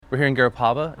We're here in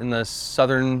Garopaba in the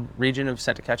southern region of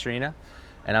Santa Catarina,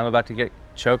 and I'm about to get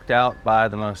choked out by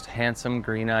the most handsome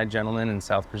green-eyed gentleman in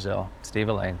South Brazil, Steve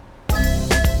Elaine.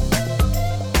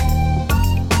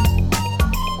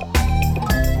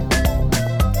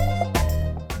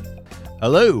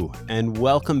 Hello, and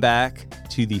welcome back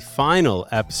to the final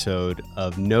episode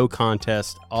of No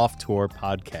Contest Off Tour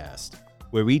podcast,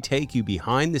 where we take you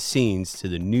behind the scenes to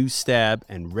the New Stab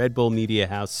and Red Bull Media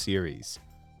House series.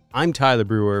 I'm Tyler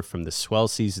Brewer from the Swell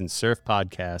Season Surf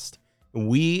podcast, and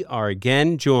we are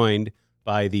again joined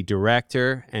by the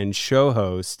director and show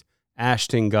host,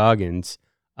 Ashton Goggins.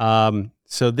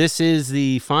 So this is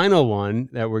the final one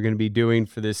that we're going to be doing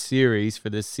for this series, for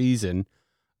this season.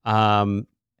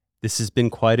 This has been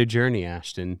quite a journey,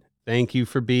 Ashton. Thank you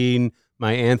for being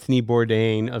my Anthony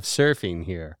Bourdain of surfing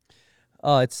here.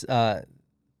 Thanks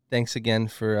again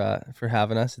for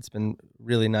having us. It's been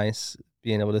really nice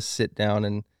being able to sit down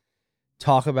and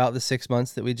talk about the 6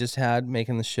 months that we just had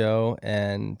making the show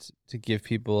and to give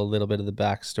people a little bit of the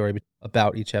backstory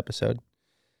about each episode.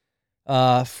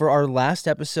 For our last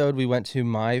episode, we went to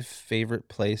my favorite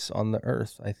place on the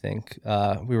earth, I think.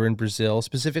 We were in Brazil,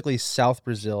 specifically South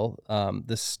Brazil,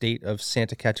 the state of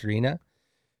Santa Catarina.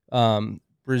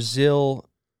 Brazil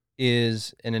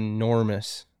is an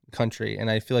enormous country,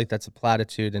 and I feel like that's a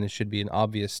platitude and it should be an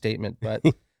obvious statement, but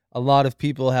a lot of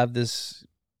people have this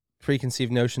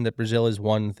preconceived notion that Brazil is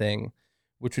one thing,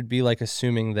 which would be like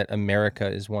assuming that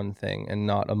America is one thing and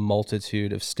not a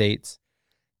multitude of states.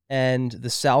 And the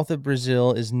south of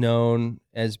Brazil is known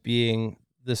as being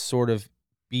the sort of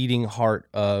beating heart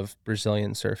of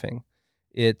Brazilian surfing.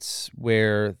 It's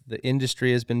where the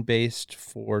industry has been based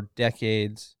for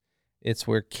decades. It's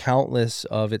where countless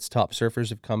of its top surfers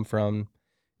have come from.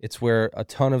 It's where a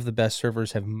ton of the best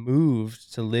surfers have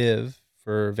moved to live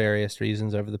for various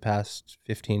reasons over the past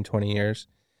 15, 20 years.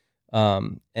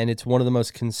 And it's one of the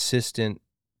most consistent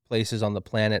places on the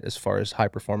planet as far as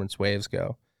high-performance waves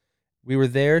go. We were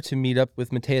there to meet up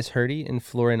with Matheus Herdy in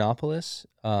Florianopolis,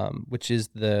 which is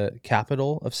the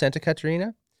capital of Santa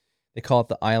Catarina. They call it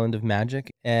the Island of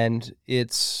Magic, and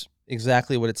it's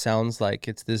exactly what it sounds like.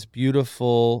 It's this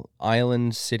beautiful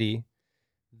island city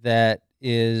that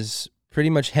is pretty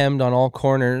much hemmed on all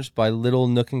corners by little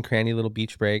nook and cranny little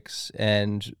beach breaks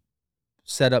and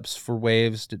setups for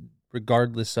waves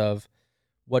regardless of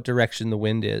what direction the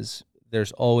wind is.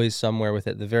 There's always somewhere with,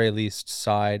 at the very least,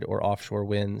 side or offshore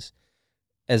winds.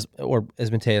 As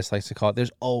Matheus likes to call it,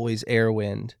 there's always air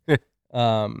wind.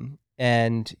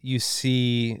 And you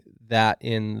see that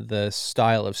in the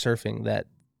style of surfing that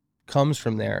comes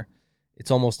from there.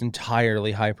 It's almost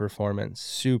entirely high performance,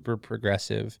 super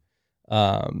progressive,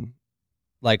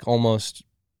 like almost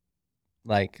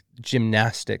like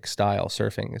gymnastic style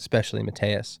surfing, especially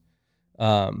Matheus.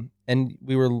 And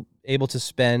we were able to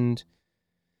spend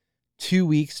 2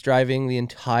 weeks driving the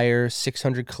entire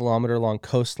 600-kilometer long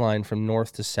coastline from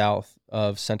north to south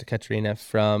of Santa Catarina,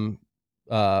 from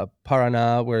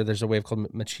Paraná, where there's a wave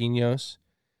called Machinhos,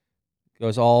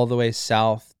 goes all the way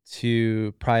south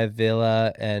to Praia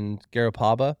Vila and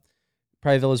Garopaba.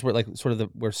 Praia Vila is where, like, sort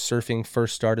of where surfing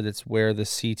first started. It's where the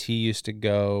CT used to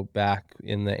go back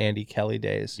in the Andy Kelly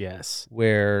days. Yes.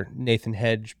 Where Nathan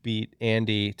Hedge beat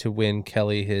Andy to win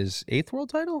Kelly his 8th world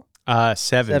title?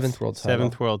 Seventh world title.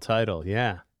 Seventh world title,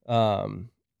 yeah.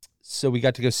 So we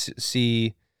got to go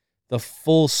see the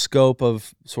full scope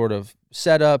of sort of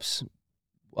setups,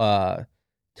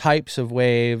 types of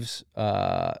waves,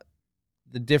 the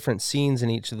different scenes in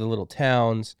each of the little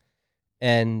towns,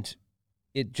 and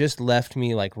it just left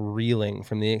me like reeling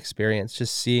from the experience,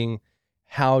 just seeing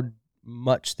how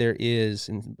much there is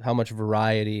and how much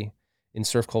variety in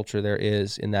surf culture there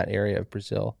is in that area of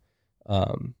Brazil.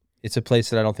 It's a place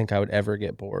that I don't think I would ever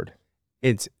get bored.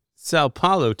 It's Sao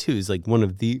Paulo too is like one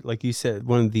of the, like you said,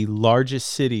 one of the largest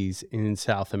cities in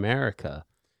South America.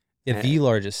 Yeah, the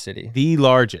largest city. The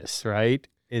largest, right?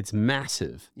 It's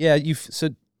massive. Yeah, so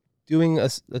doing a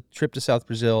trip to South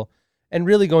Brazil and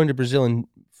really going to Brazil, and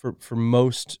for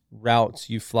most routes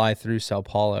you fly through Sao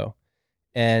Paulo.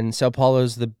 And Sao Paulo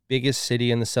is the biggest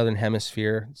city in the Southern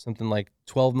Hemisphere. Something like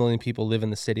 12 million people live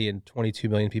in the city and 22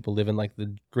 million people live in like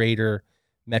the greater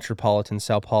metropolitan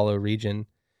Sao Paulo region.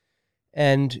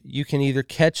 And you can either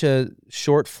catch a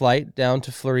short flight down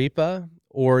to Floripa,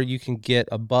 or you can get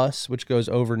a bus which goes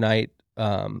overnight.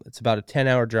 It's about a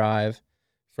 10-hour drive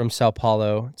from Sao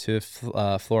Paulo to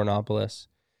Florianopolis.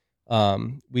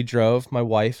 We drove. My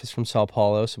wife is from Sao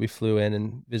Paulo, so we flew in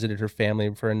and visited her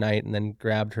family for a night and then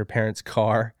grabbed her parents'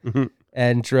 car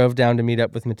and drove down to meet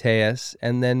up with Matheus.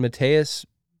 And then Matheus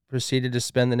proceeded to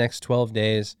spend the next 12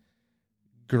 days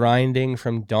grinding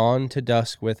from dawn to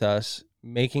dusk with us,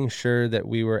 making sure that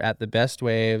we were at the best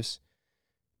waves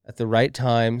at the right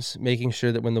times, making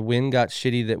sure that when the wind got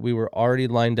shitty that we were already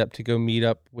lined up to go meet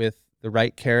up with the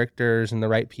right characters and the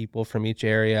right people from each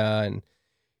area. And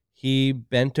he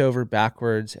bent over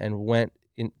backwards and went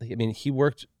in. I mean, he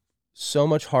worked so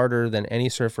much harder than any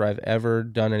surfer I've ever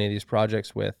done any of these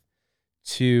projects with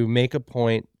to make a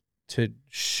point to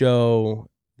show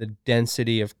the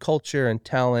density of culture and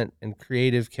talent and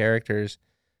creative characters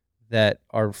that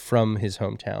are from his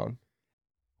hometown.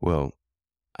 Well,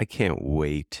 I can't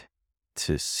wait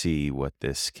to see what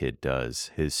this kid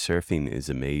does. His surfing is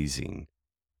amazing.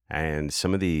 And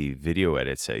some of the video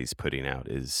edits that he's putting out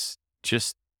is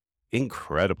just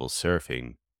incredible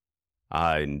surfing.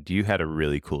 And you had a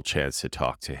really cool chance to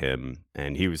talk to him.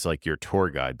 And he was like your tour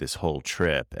guide this whole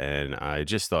trip. And I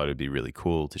just thought it'd be really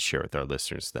cool to share with our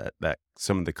listeners that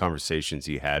some of the conversations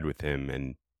you had with him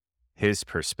and his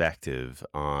perspective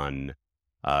on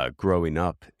growing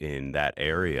up in that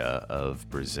area of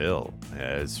Brazil.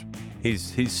 As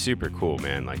he's super cool,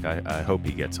 man. Like I hope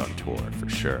he gets on tour for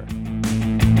sure.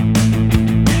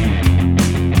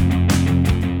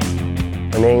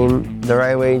 The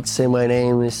right way to say my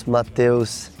name is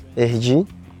Matheus Herdi.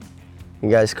 You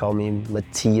guys call me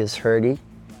Matthias Herdi.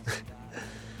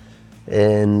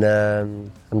 And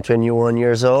I'm 21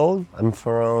 years old. I'm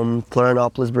from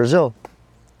Florianópolis, Brazil.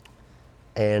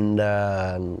 And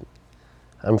I'm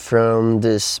from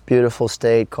this beautiful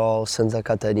state called Santa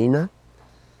Catarina.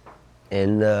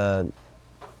 And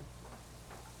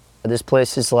this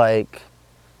place is like,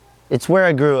 it's where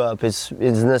I grew up. It's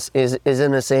in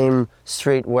the same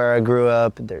street where I grew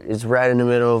up. It's right in the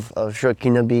middle of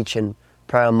Joaquina Beach and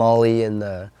Praia Mole and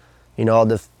all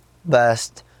the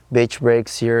best beach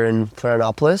breaks here in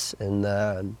Florianópolis.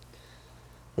 And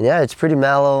yeah, it's pretty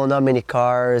mellow. Not many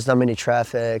cars, not many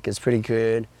traffic. It's pretty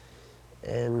good.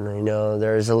 And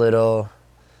there's a little,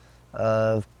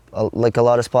 like a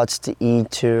lot of spots to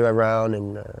eat too around.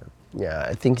 And yeah,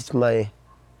 I think it's my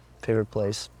favorite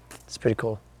place. It's pretty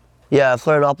cool. Yeah,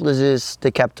 Florianópolis is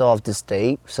the capital of the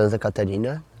state, Santa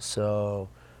Catarina. So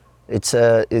it's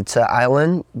an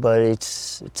island, but at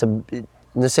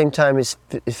the same time it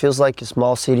feels like a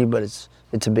small city, but it's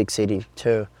a big city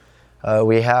too.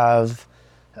 We have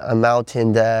a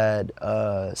mountain that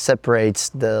separates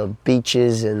the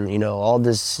beaches and all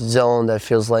this zone that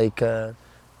feels like a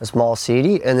small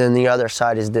city, and then the other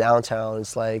side is downtown.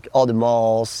 It's like all the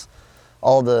malls,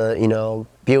 all the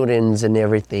buildings and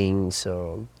everything.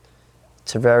 So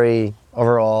it's a very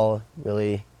overall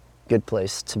really good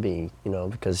place to be,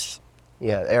 because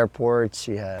you have airports,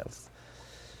 you have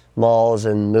malls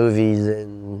and movies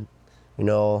and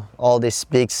all these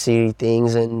big city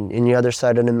things, and in the other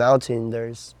side of the mountain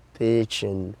there's beach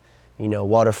and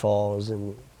waterfalls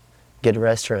and good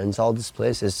restaurants. All this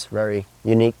place is very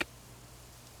unique.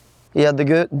 Yeah, the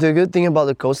good thing about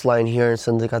the coastline here in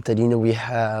Santa Catarina, we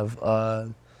have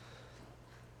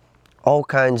all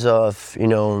kinds of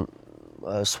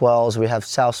swells. We have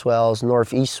south swells,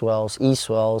 northeast swells, east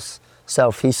swells,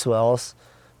 southeast swells.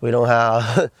 We don't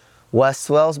have west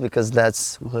swells because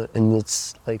it's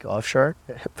like offshore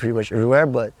pretty much everywhere.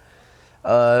 But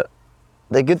the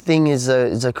good thing is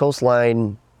a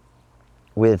coastline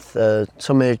with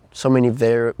so many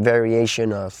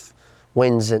variation of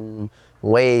winds and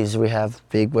waves. We have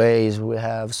big waves, we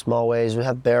have small waves, we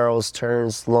have barrels,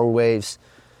 turns, long waves,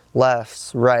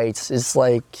 lefts, rights. It's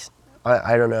like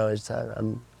I don't know.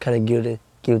 I'm kind of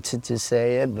guilty to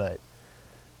say it,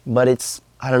 but it's,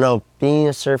 I don't know. Being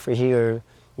a surfer here,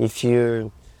 if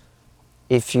you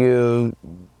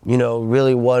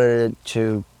really wanted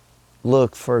to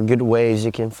look for good waves,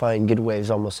 you can find good waves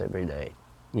almost every day.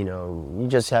 You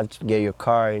just have to get your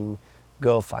car and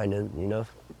go find it. In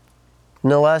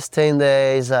the last 10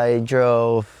 days, I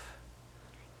drove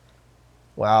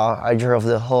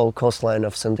the whole coastline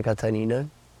of Santa Catarina.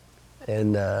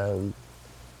 And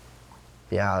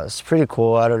yeah, it's pretty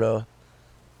cool. I don't know.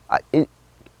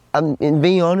 In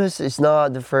being honest, it's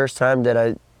not the first time that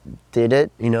I did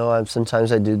it.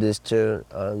 Sometimes I do this too.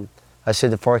 I see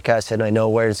the forecast and I know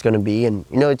where it's gonna be, and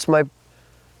it's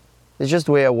just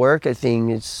the way I work. I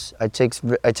think I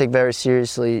take very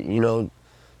seriously.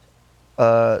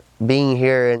 Being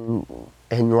here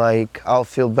and like I'll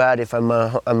feel bad if I'm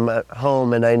at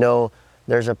home and I know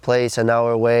there's a place an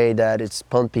hour away that it's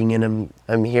pumping and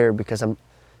I'm here because I'm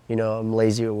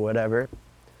lazy or whatever.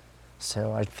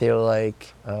 So I feel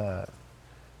like I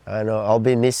don't know, I'll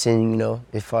be missing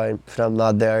if I'm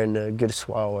not there in a good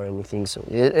swell or anything. So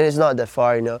it's not that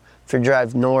far. If you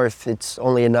drive north, it's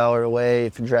only an hour away.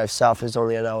 If you drive south, it's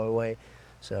only an hour away.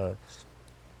 So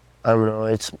I don't know.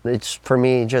 It's for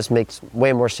me, it just makes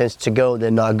way more sense to go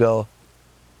than not go.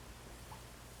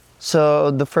 So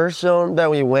the first zone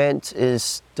that we went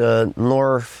is the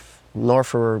north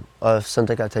of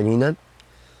Santa Catarina.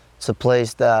 It's a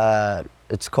place that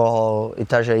it's called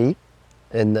Itajaí,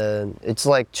 and it's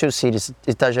like two cities,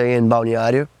 Itajaí and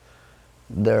Balneário.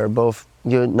 They're both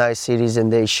good, nice cities,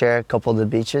 and they share a couple of the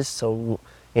beaches. So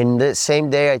in the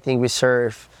same day, I think we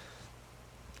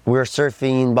were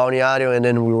surfing in Balneário, and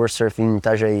then we were surfing in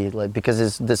Itajaí, like because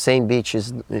it's the same beach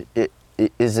it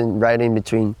isn't right in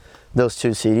between those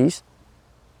two cities.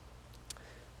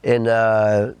 And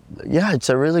yeah, it's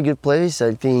a really good place.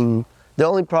 I think the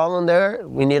only problem there,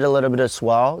 we need a little bit of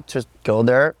swell to go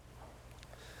there,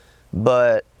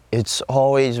 but it's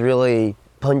always really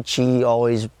punchy.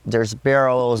 Always there's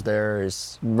barrels,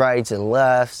 there's rights and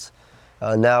lefts.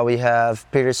 Now we have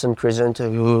Peterson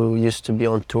Crescento, who used to be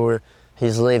on tour.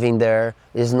 He's living there.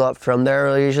 He's not from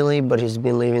there originally, but he's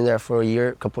been living there for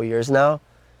a couple years now.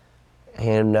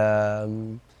 And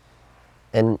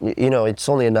you know, it's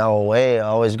only an hour away. I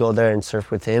always go there and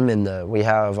surf with him. And we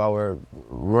have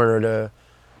one of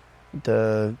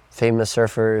the famous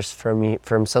surfers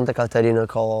from Santa Catarina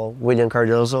called William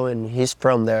Cardoso, and he's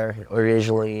from there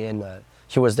originally. And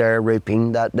he was there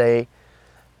ripping that day.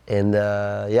 And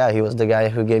yeah, he was the guy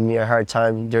who gave me a hard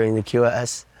time during the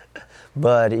QS.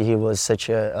 But he was such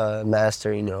a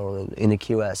master, you know, in the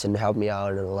QS, and helped me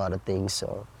out in a lot of things.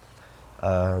 So,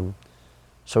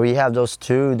 so we have those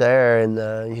two there, and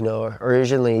you know,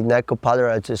 originally Neco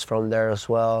Padarats is from there as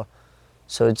well.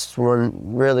 So it's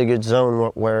one really good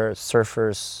zone where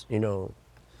surfers, you know,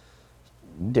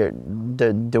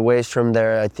 the waves from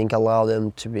there, I think, allow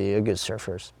them to be good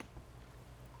surfers.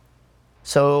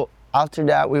 So after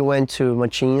that, we went to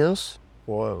Matosinhos,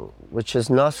 which is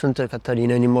not Santa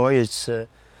Catarina anymore. It's the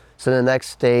next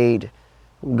state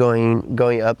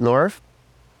going up north.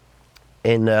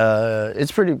 And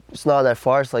it's not that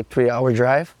far. It's like 3-hour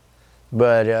drive.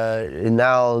 But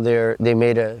now they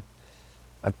made a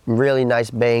really nice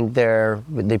bank there.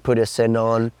 They put a sand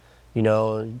on, you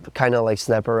know, kind of like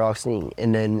Snapper Rocks, and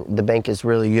then the bank is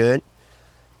really good.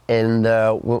 And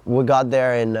we got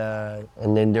there, and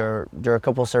then there are a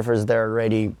couple surfers there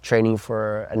already training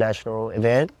for a national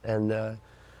event. And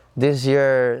this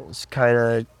year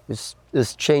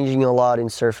it's changing a lot in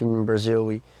surfing in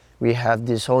Brazil. We have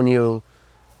this whole new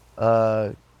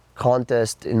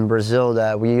contest in Brazil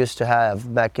that we used to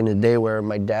have back in the day, where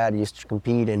my dad used to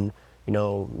compete, and you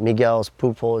know, Miguel's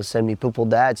Pupil, semi-Pupil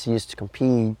dads used to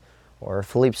compete, or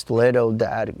Felipe Toledo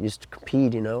dad used to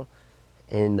compete, you know.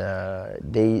 And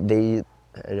they you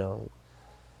know,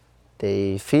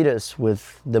 they feed us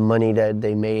with the money that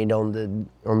they made on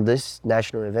this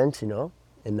national event, you know.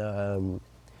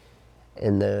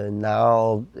 And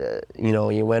now you know,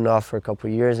 he went off for a couple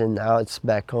of years, and now it's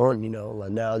back on, you know.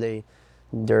 And now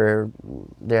they're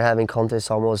having contests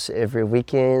almost every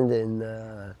weekend, and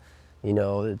you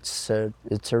know, it's a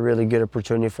really good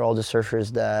opportunity for all the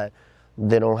surfers that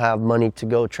they don't have money to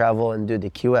go travel and do the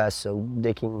QS, so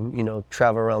they can, you know,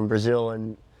 travel around Brazil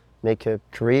and make a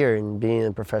career in being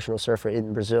a professional surfer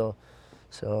in Brazil.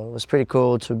 So it was pretty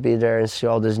cool to be there and see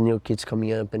all these new kids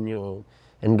coming up, and you know,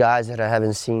 and guys that I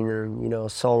haven't seen in, you know,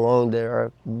 so long, they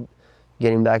are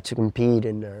getting back to compete.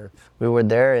 And we were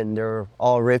there, and they were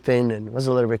all ripping, and it was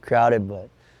a little bit crowded, but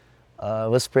it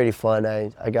was pretty fun.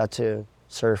 I got to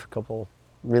surf a couple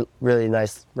really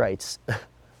nice rights.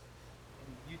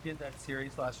 You did that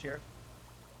series last year?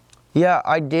 Yeah,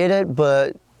 I did it,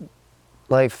 but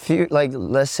like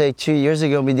let's say 2 years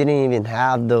ago, we didn't even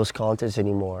have those contests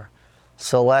anymore.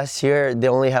 So last year they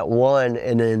only had one,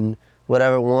 and then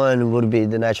whatever won would be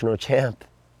the national champ,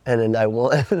 and then I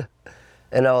won,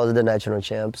 and I was the national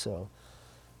champ. So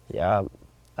yeah,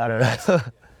 I don't know,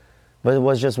 but it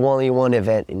was just only one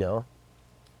event, you know.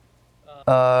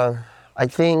 I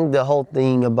think the whole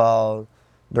thing about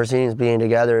Brazilians being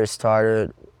together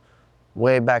started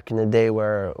way back in the day,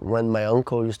 when my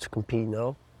uncle used to compete,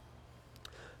 you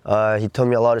know. He told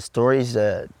me a lot of stories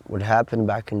that would happen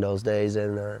back in those days,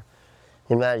 and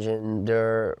imagine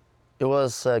it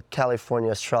was a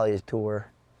California-Australia tour,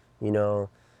 you know,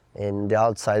 and the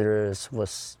outsiders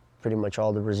was pretty much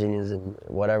all the Brazilians and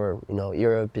whatever, you know,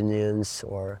 Europeans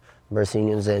or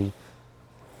Brazilians, and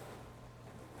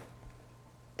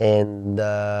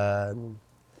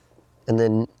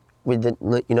then we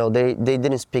didn't, you know, they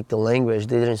didn't speak the language,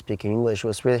 they didn't speak English. It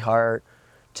was really hard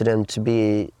to them to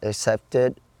be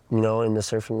accepted, you know, in the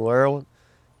surfing world.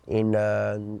 And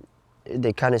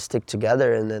they kind of stick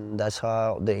together, and then that's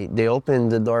how they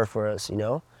opened the door for us, you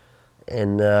know.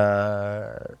 And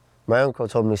my uncle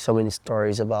told me so many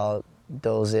stories about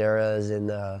those eras,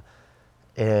 and I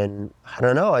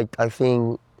don't know, I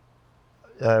think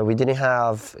we didn't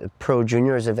have pro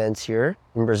juniors events here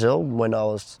in Brazil when I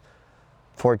was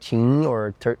 14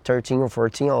 or 13 or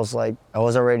 14. I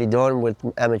was already done with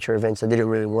amateur events. I didn't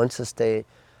really want to stay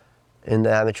in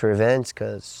the amateur events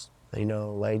because, you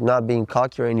know, like not being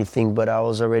cocky or anything, but I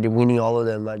was already winning all of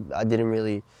them. I didn't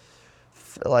really,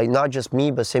 like not just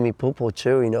me, but Semi Pupo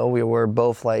too, you know, we were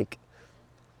both like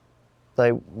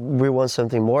we want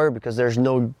something more because there's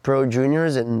no pro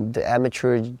juniors and the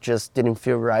amateur just didn't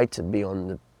feel right to be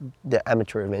on the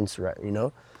amateur events, right, you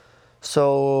know?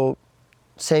 So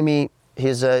Sammy,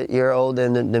 he's a year older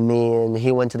than me and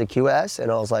he went to the QS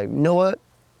and I was like, you know what?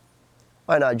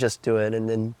 Why not just do it? And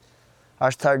then I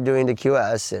started doing the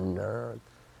QS and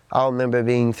I remember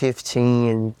being 15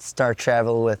 and start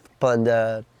traveling with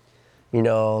Panda, you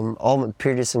know, all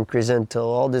Peterson Crescento,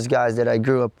 all these guys that I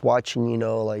grew up watching, you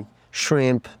know, like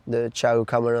Shrimp, the Thiago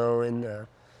Camarão,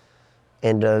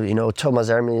 and you know, Thomas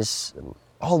Hermes,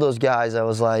 all those guys. I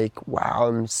was like, wow,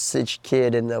 I'm such a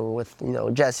kid, and with, you know,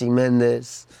 Jesse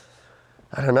Mendes,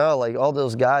 I don't know, like all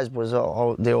those guys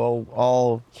they were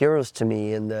all heroes to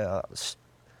me, and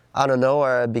I don't know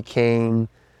where I became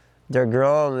their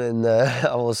Grom, and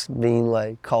I was being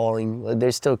like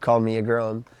they still call me a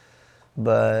Grom,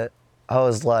 but I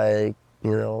was like,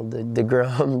 you know, the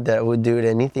Grom that would do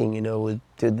anything, you know, would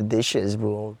do the dishes,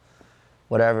 will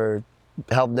whatever,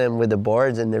 help them with the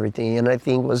boards and everything. And I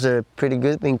think it was a pretty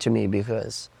good thing to me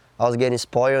because I was getting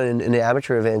spoiled in the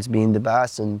amateur events being the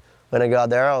best. And when I got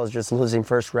there, I was just losing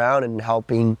first round and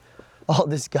helping all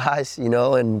these guys, you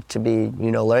know, and to be,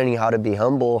 you know, learning how to be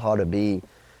humble, how to be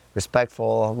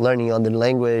respectful, learning other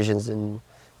languages and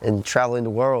traveling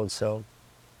the world. So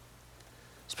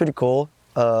it's pretty cool.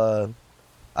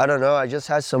 I don't know, I just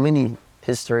had so many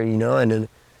history, you know,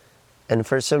 and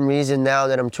for some reason now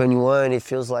that I'm 21, it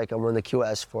feels like I'm on the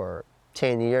QS for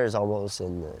 10 years almost,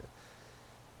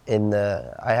 and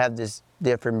I have this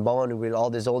different bond with all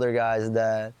these older guys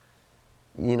that,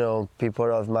 you know, people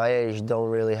of my age don't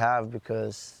really have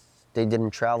because they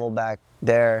didn't travel back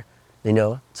there, you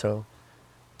know, so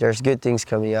there's good things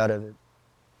coming out of it.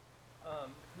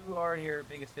 Who are your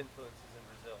biggest influences in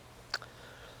Brazil?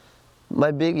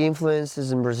 My big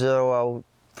influences in Brazil,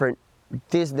 for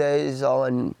these days,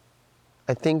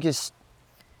 I think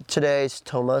today is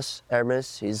Thomas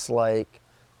Hermes. He's like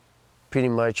pretty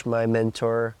much my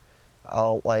mentor.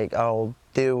 I'll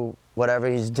do whatever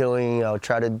he's doing. I'll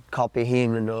try to copy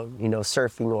him, you know,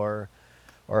 surfing or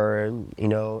you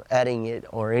know, adding it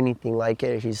or anything like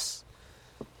it. He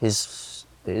has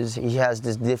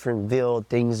this different view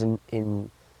things and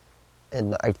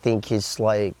I think he's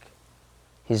like,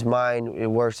 his mind, it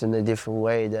works in a different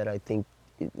way that I think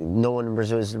no one in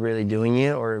Brazil is really doing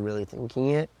it or really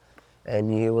thinking it.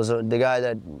 And he was the guy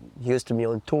that he used to be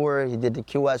on tour. He did the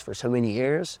QS for so many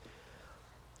years.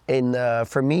 And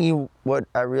for me, what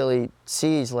I really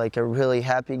see is like a really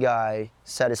happy guy,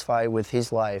 satisfied with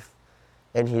his life.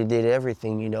 And he did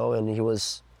everything, you know, and he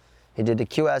did the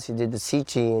QS, he did the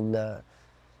CT,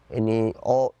 and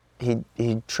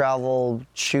he traveled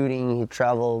shooting, he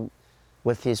traveled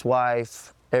with his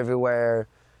wife everywhere,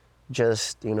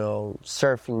 just, you know,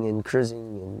 surfing and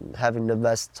cruising and having the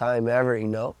best time ever, you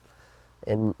know.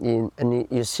 And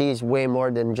you see it's way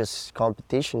more than just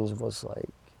competitions. It was like,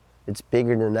 it's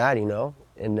bigger than that, you know.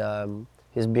 And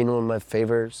he's been one of my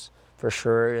favorites for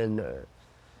sure. And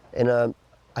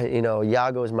you know,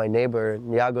 Iago is my neighbor.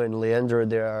 Iago and Leandro,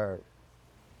 they are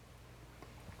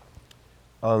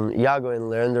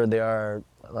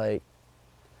like,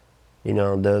 you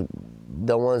know,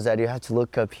 the ones that you have to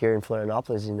look up here in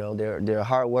Florianopolis. You know, they're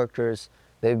hard workers.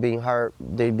 They've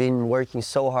been working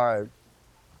so hard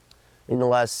in the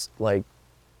last like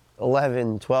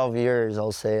 11, 12 years,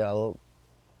 I'll say,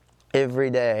 every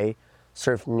day,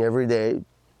 surfing every day.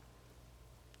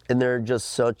 And they're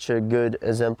just such a good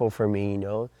example for me, you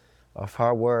know, of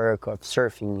hard work, of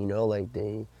surfing, you know, like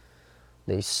they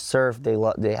surf,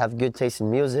 they have good taste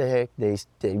in music, they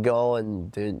go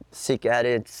and they're sick at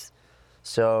it.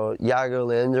 So Iago,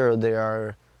 Leandro,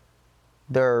 they're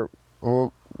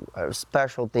a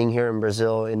special thing here in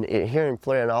Brazil, and here in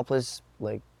Florianopolis,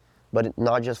 like, but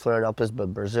not just Florianopolis,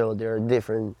 but Brazil. They're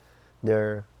different.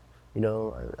 They're, you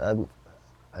know,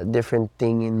 a different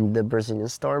thing in the Brazilian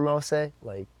storm, I'll say.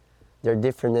 Like, they're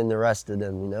different than the rest of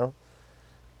them, you know.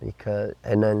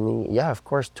 And then yeah, of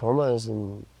course, Thomas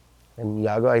and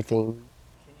Iago, I think.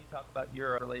 Can you talk about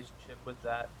your relationship with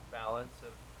that balance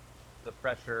of the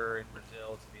pressure in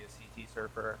Brazil to be a CT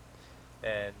surfer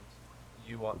and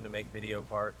you wanting to make video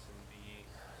parts and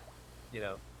be, you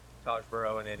know, Taj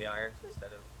Burrow and Andy Irons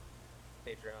instead of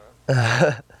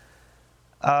Adriano?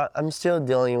 I'm still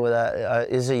dealing with that.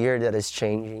 It's a year that is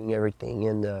changing everything,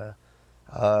 and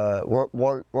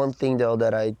one thing though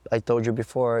that I told you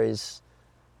before is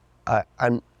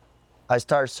I'm I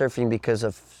started surfing because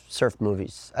of surf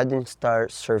movies. I didn't start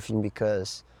surfing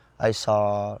because I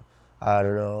saw, I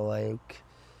don't know, like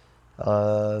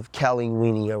Kelly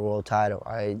winning a world title.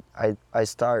 I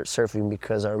started surfing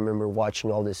because I remember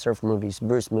watching all these surf movies,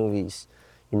 Bruce movies,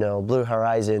 you know, Blue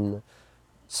Horizon,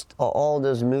 all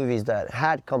those movies that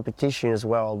had competition as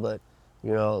well. But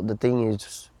you know, the thing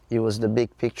is, it was the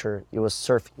big picture. It was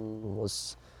surfing. It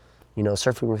was, you know,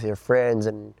 surfing with your friends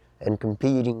and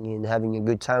competing and having a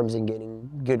good times and getting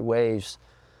good waves.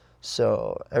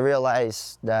 So I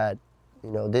realized that, you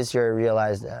know, this year I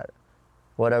realized that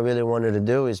what I really wanted to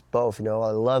do is both. You know, I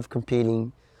love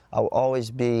competing. I'll always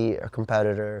be a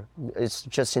competitor. It's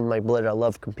just in my blood. I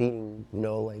love competing. You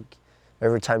know, like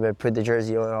every time I put the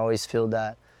jersey on, I always feel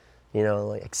that, you know,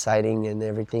 like exciting and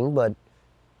everything. But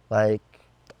like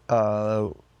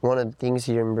one of the things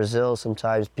here in Brazil,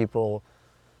 sometimes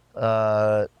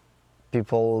uh,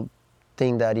 people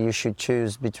think that you should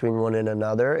choose between one and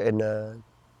another, and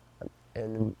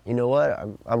you know what?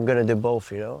 I'm gonna do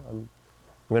both. You know, I'm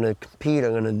gonna compete.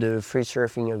 I'm gonna do free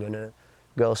surfing. I'm gonna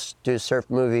go do surf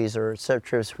movies or surf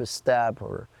trips with Stab,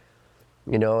 or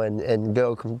you know, and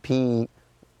go compete.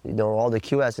 You know, all the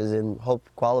QSs and hope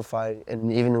qualify.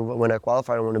 And even when I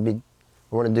qualify, I want to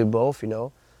do both. You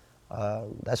know,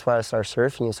 that's why I started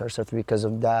surfing. I started surfing because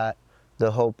of that,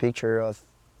 the whole picture of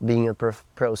being a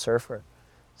pro surfer.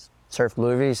 Surf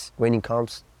movies, winning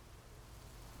comps.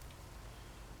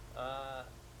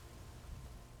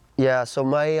 Yeah, so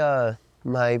my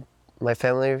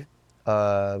family,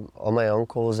 all my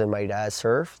uncles and my dad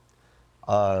surfed.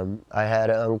 I had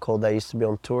an uncle that used to be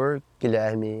on tour,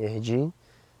 Guilherme Regin.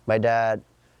 My dad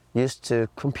used to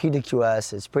compete the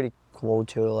QS. It's pretty cool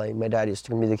too. Like my dad used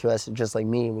to compete the QS just like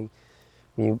me.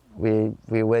 We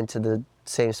went to the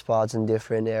same spots in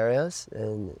different areas,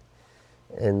 and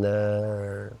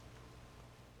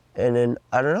then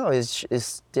I don't know.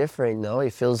 It's different. No,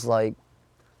 it feels way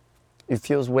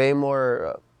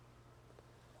more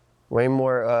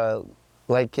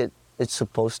like it's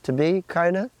supposed to be,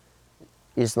 kind of.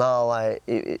 It's not like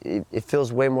it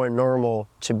feels way more normal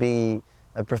to be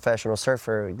a professional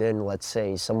surfer than, let's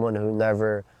say, someone who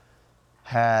never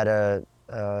had a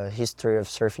history of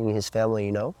surfing in his family,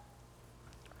 you know.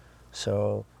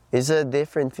 So it's a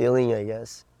different feeling, I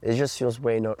guess. It just feels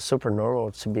super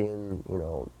normal to be in, you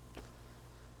know.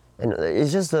 And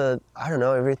it's just I don't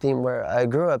know, everything where I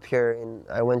grew up here and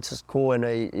I went to school, and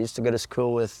I used to go to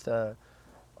school with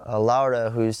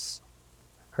Laura,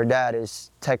 her dad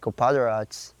is Teco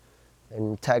Padarats,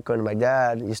 and Teco and my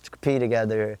dad used to compete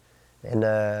together, and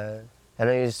I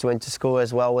used to went to school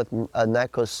as well with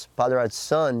Nekos Padarats'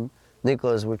 son,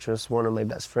 Nicholas, which was one of my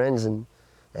best friends, and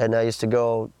I used to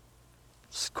go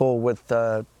school with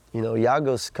you know,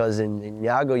 Iago's cousin, and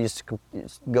Iago used to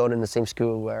go to the same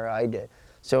school where I did.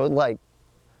 So like,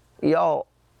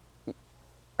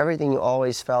 everything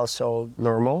always felt so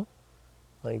normal,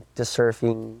 like the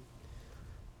surfing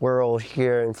world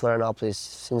here in Florianopolis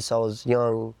since I was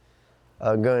young,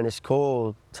 going to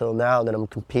school till now that I'm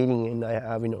competing, and I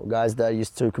have, you know, guys that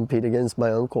used to compete against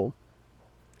my uncle.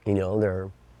 You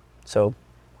know, so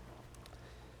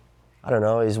I don't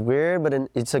know. It's weird, but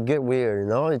it's a good weird. You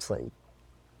know, it's like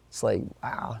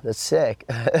wow, that's sick.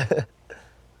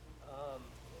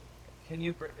 Can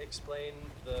you explain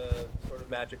the sort of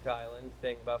Magic Island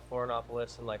thing about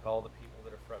Florianopolis and like all the people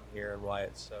that are from here and why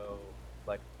it's so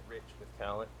like rich with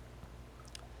talent?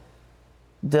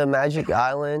 The Magic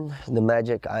Island, and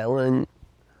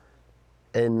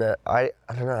I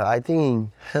don't know. I think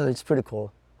it's pretty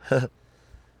cool.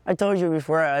 I told you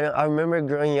before. I remember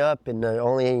growing up and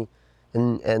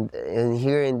and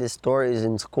hearing these stories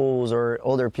in schools, or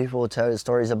older people tell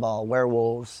stories about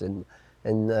werewolves and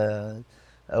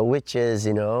witches,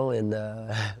 you know, and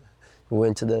we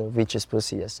went to the witch's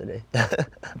pussy yesterday.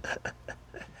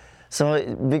 So,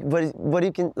 but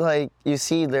you can, like, you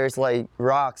see there's like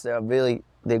rocks that are really,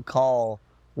 they call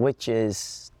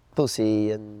witches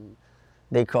pussy, and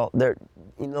they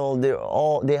you know,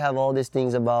 they have all these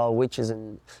things about witches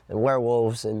and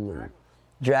werewolves and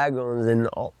dragons and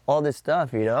all this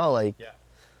stuff, you know, like. Yeah.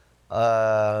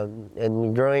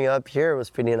 And growing up here, it was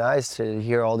pretty nice to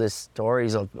hear all these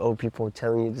stories of old people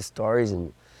telling you the stories,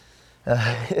 and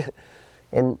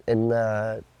and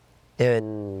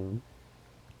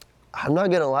I'm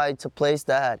not gonna lie, it's a place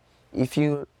that if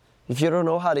you don't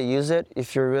know how to use it,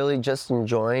 if you're really just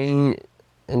enjoying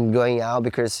and going out,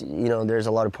 because you know there's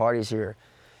a lot of parties here,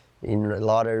 and a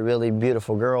lot of really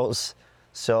beautiful girls,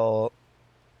 so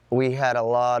we had a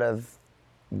lot of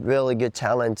really good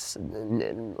talents,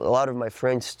 and a lot of my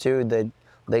friends too,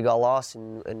 they got lost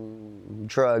in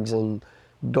drugs and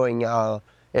going out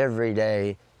every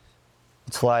day.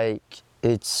 It's like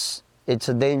it's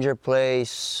a danger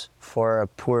place for a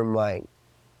poor mind.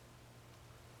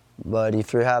 But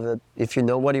if you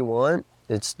know what you want,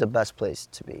 it's the best place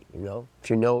to be. If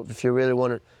you really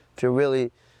want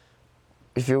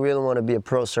to be a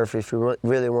pro surfer, if you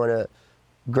really want to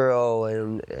grow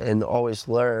and always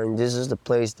learn, this is the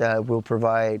place that will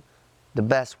provide the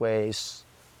best waves,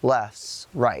 lefts,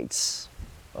 rights,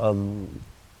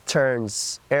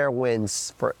 turns, air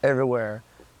winds for everywhere,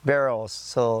 barrels.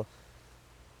 So,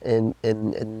 and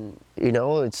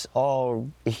it's all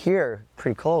here,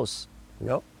 pretty close.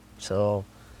 So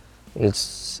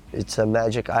it's a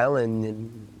magic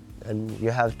island, and you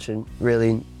have to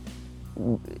really,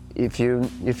 if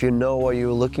you know what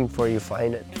you're looking for, you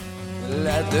find it.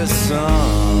 Let the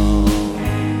sun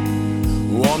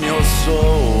warm your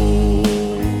soul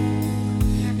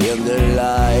in the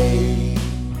light.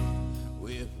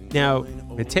 Now,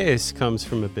 Matheus comes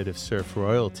from a bit of surf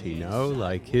royalty, no?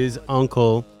 Like his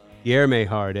uncle, Guilherme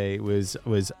Hardy, was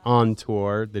on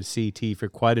tour, the CT, for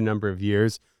quite a number of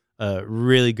years. A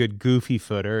really good goofy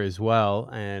footer as well.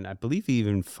 And I believe he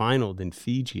even finaled in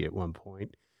Fiji at one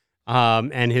point.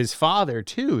 And his father,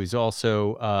 too, is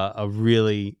also a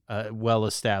really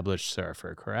well-established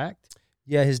surfer, correct?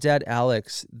 Yeah, his dad,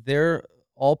 Alex, they're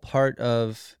all part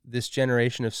of this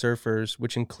generation of surfers,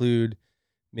 which include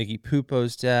Miggy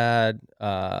Pupo's dad,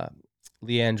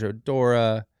 Leandro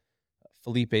Dora,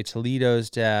 Felipe Toledo's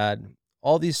dad,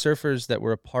 all these surfers that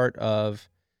were a part of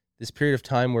this period of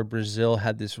time where Brazil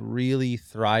had this really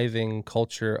thriving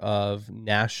culture of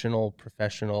national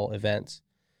professional events.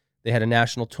 They had a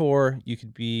national tour. You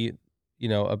could be,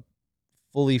 a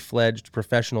fully fledged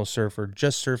professional surfer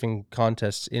just surfing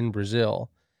contests in Brazil.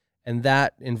 And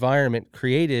that environment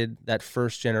created that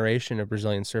first generation of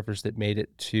Brazilian surfers that made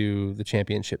it to the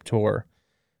championship tour.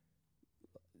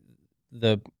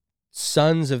 The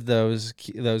sons of those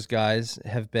guys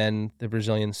have been the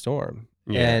Brazilian Storm.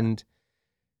 Yeah. And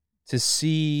to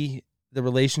see the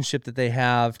relationship that they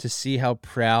have, to see how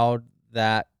proud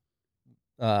that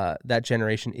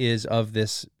generation is of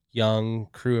this young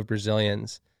crew of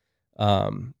Brazilians,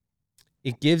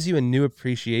 it gives you a new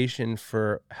appreciation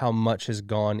for how much has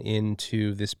gone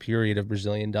into this period of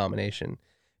Brazilian domination,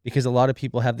 because a lot of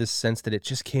people have this sense that it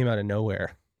just came out of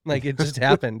nowhere. Like it just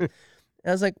happened. And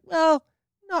I was like, well,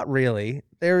 not really.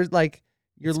 There's like,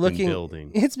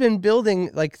 it's been building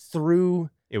like through.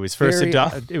 It was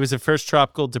it was a first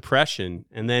tropical depression,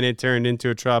 and then it turned into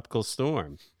a tropical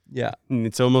storm. Yeah. And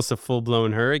it's almost a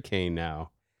full-blown hurricane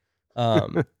now.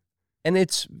 And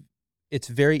it's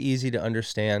very easy to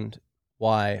understand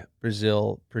why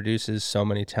Brazil produces so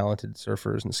many talented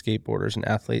surfers and skateboarders and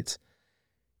athletes.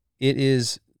 It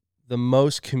is the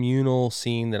most communal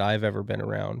scene that I've ever been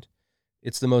around.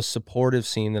 It's the most supportive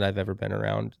scene that I've ever been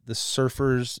around. The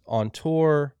surfers on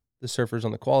tour, the surfers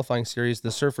on the qualifying series, the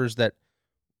surfers that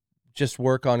just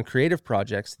work on creative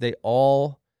projects, they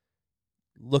all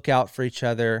look out for each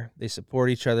other. They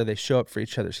support each other. They show up for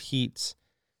each other's heats.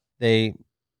 They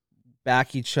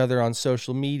back each other on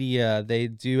social media. They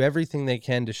do everything they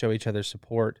can to show each other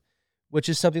support, which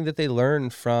is something that they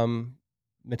learned from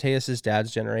Matheus's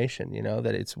dad's generation,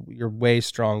 that you're way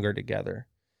stronger together.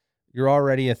 You're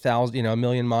already 1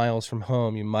 million miles from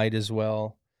home. You might as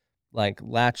well like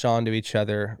latch onto each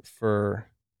other for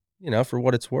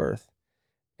what it's worth.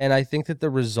 And I think that the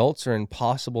results are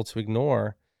impossible to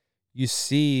ignore. You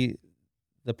see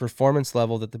the performance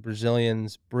level that the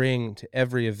Brazilians bring to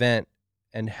every event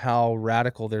and how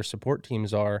radical their support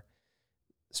teams are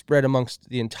spread amongst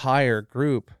the entire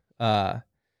group.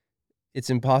 It's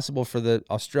impossible for the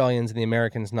Australians and the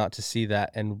Americans not to see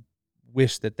that and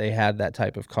wish that they had that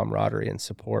type of camaraderie and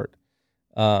support.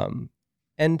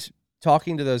 And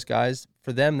talking to those guys,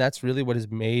 for them, that's really what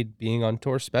has made being on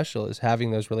tour special, is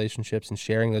having those relationships and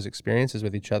sharing those experiences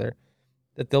with each other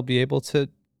that they'll be able to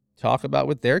talk about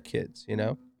with their kids,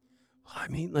 I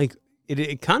mean, like,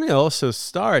 it kind of also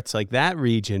starts, like, that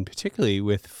region, particularly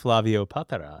with Flavio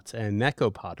Patarats and Neco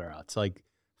Patarats. Like,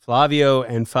 Flavio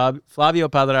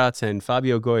Patarats and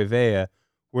Fabio Gouveia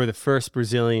were the first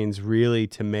Brazilians really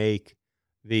to make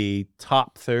the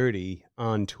top 30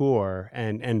 on tour,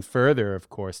 and further, of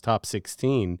course, top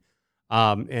 16.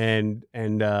 And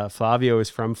Flavio is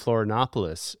from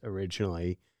Florianópolis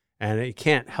originally, and it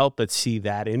can't help but see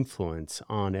that influence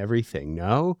on everything.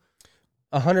 No,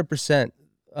 100%.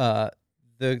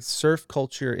 The surf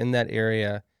culture in that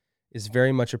area is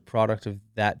very much a product of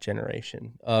that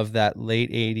generation, of that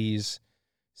late 80s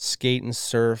skate and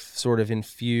surf sort of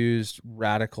infused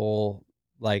radical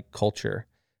like culture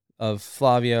of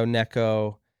Flavio,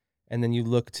 Neko, and then you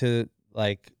look to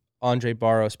like Andre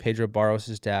Barros, Pedro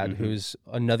Barros' dad, who's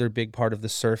another big part of the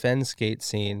surf and skate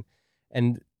scene.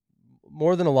 And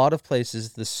more than a lot of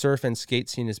places, the surf and skate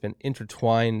scene has been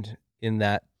intertwined in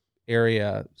that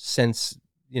area since,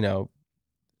 you know,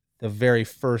 the very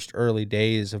first early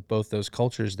days of both those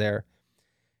cultures there.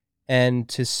 And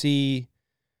to see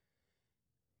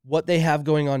what they have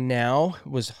going on now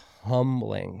was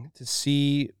humbling. To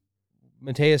see,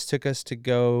 Mateus took us to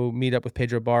go meet up with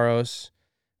Pedro Barros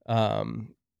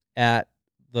at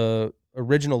the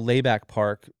original Layback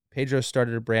Park. Pedro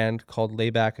started a brand called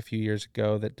Layback a few years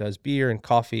ago that does beer and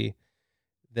coffee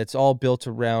that's all built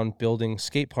around building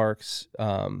skate parks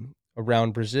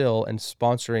around Brazil and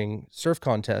sponsoring surf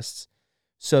contests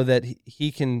so that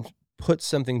he can put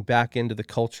something back into the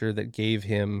culture that gave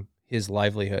him his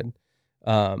livelihood.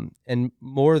 And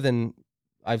more than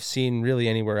I've seen really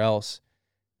anywhere else,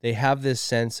 they have this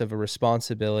sense of a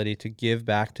responsibility to give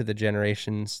back to the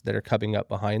generations that are coming up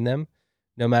behind them,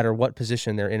 no matter what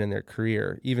position they're in their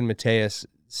career. Even Mateus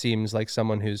seems like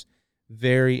someone who's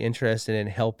very interested in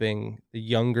helping the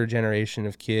younger generation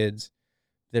of kids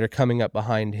that are coming up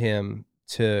behind him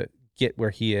to get where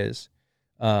he is.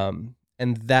 And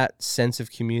that sense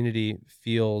of community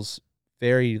feels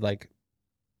very like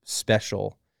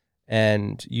special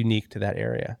and unique to that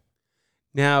area.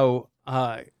 Now,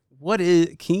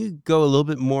 can you go a little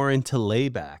bit more into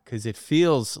Layback? Because it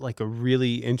feels like a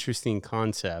really interesting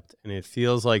concept, and it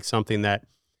feels like something that,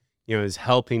 you know, is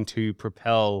helping to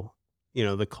propel, you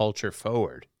know, the culture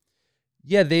forward.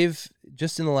 Yeah, they've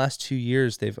just in the last 2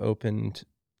 years, they've opened,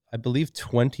 I believe,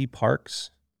 20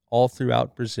 parks all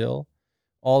throughout Brazil.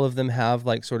 All of them have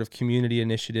like sort of community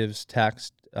initiatives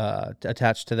attached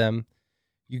to them.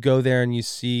 You go there and you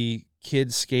see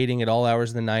kids skating at all hours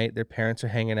of the night. Their parents are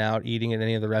hanging out, eating at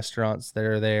any of the restaurants that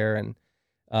are there. And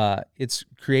it's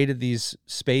created these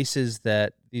spaces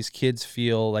that these kids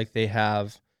feel like they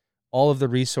have all of the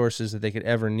resources that they could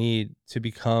ever need to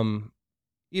become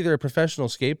either a professional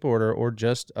skateboarder or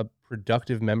just a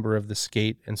productive member of the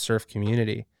skate and surf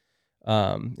community.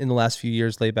 In the last few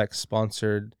years, Layback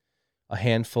sponsored a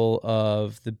handful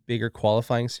of the bigger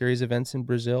qualifying series events in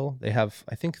Brazil. They have,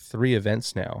 I think, 3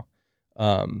 events now,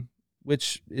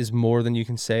 which is more than you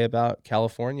can say about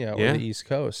California or the East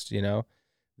Coast. You know,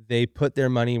 they put their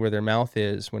money where their mouth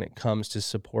is when it comes to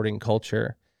supporting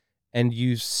culture. And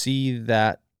you see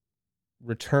that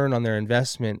return on their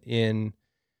investment in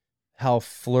how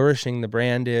flourishing the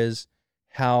brand is,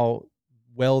 how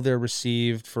well they're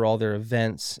received for all their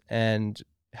events, and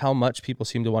how much people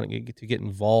seem to want to get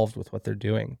involved with what they're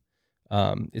doing.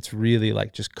 It's really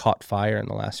like just caught fire in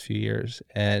the last few years.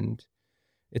 And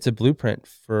it's a blueprint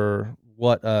for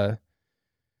what I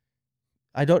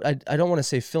don't want to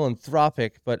say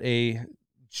philanthropic, but a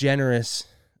generous,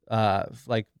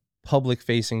 like public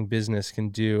facing business can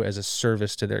do as a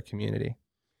service to their community.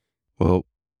 Well,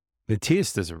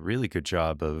 Mateus does a really good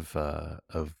job of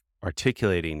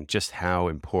articulating just how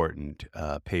important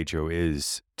Pedro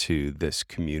is to this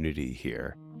community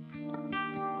here.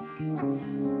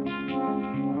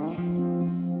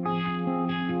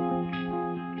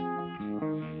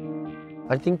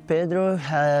 I think Pedro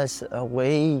has a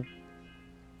way,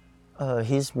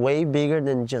 he's way bigger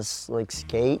than just like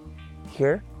skate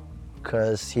here,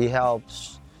 because he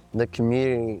helps the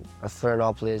community of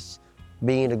Florianopolis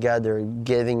being together,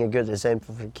 giving a good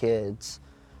example for kids,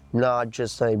 not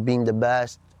just like being the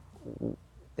best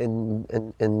in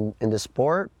the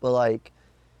sport, but like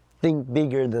think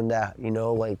bigger than that, you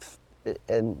know, like,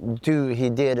 and he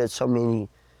did at so many,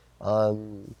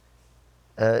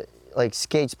 like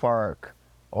skates park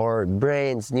or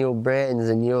new brands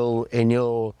and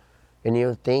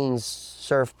new things,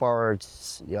 surf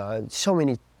parks, yeah, so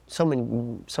many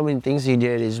things he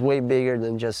did is way bigger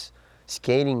than just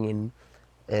skating,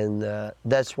 and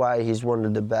that's why he's one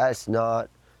of the best.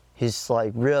 He's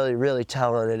like really, really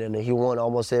talented, and he won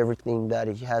almost everything that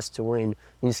he has to win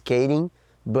in skating,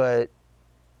 but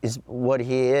is what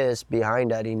he is behind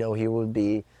that, you know, he would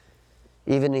be,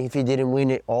 even if he didn't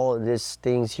win all of these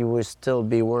things, he would still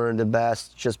be one of the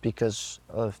best just because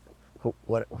of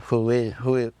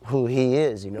who he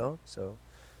is, you know. So,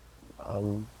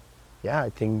 yeah,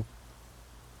 I think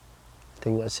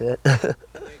that's it. Can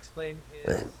you explain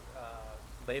his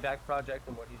Layback project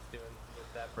and what he's doing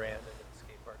with that brand and with the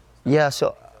skate park? Yeah,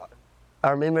 so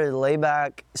I remember the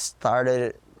Layback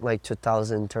started like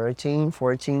 2013,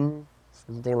 14,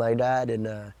 something like that,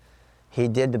 and he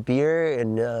did the beer,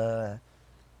 and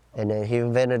then he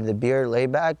invented the beer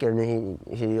Layback, and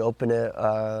he opened it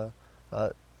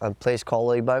a place called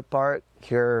Layback Park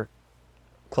here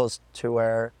close to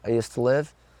where I used to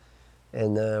live.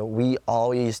 And we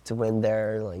all used to went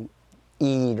there, like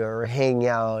eat or hang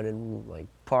out and like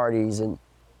parties and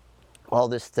all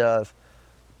this stuff.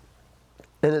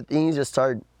 And the things just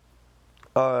started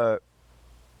like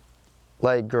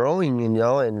growing, you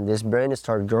know, and this brand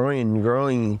started growing and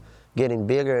growing, getting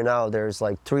bigger. Now there's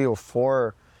like 3 or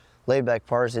 4 layback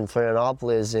parks in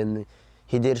Florianopolis, and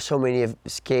he did so many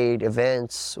skate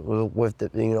events with the,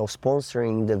 you know,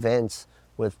 sponsoring the events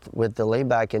with the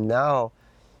layback. And now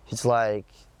it's like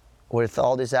with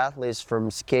all these athletes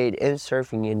from skate and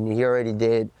surfing, and he already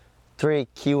did 3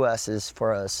 QSs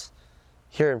for us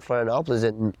here in Florianopolis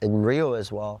and in Rio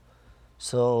as well.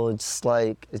 So it's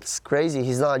like, it's crazy.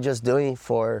 He's not just doing it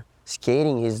for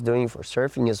skating, he's doing it for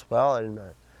surfing as well.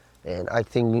 And I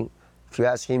think if you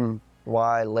ask him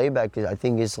why layback, I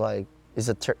think it's like, it's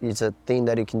a thing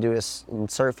that you can do is in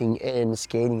surfing and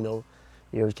skating, you know.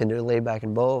 You can do layback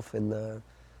in both, and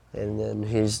then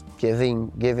he's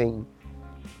giving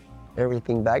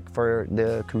everything back for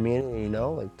the community, you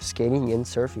know, like skating and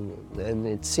surfing. And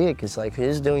it's sick. It's like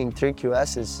he's doing 3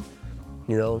 QSs,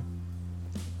 you know,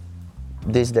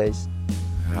 these days.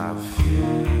 I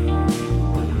feel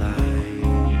the light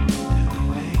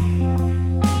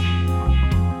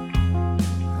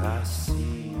and I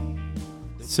see.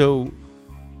 So,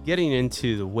 getting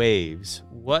into the waves,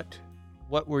 what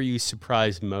were you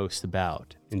surprised most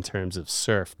about in terms of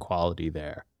surf quality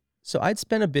there? So I'd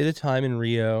spent a bit of time in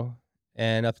Rio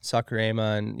and up in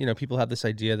Saquarema, and you know, people have this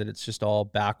idea that it's just all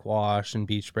backwash and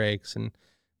beach breaks and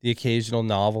the occasional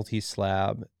novelty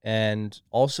slab, and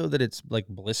also that it's like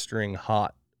blistering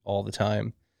hot all the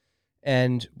time.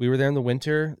 And we were there in the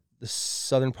winter. The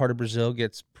southern part of Brazil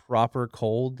gets proper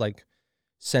cold, like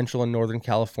central and northern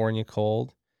California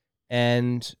cold,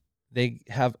 and they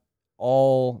have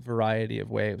all variety of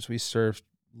waves. We surfed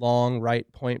long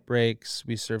right point breaks.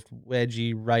 We surfed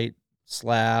wedgie right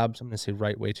slabs. I'm going to say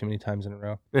right way too many times in a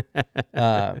row.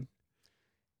 Yeah,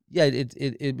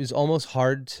 it was almost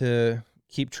hard to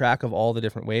keep track of all the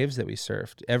different waves that we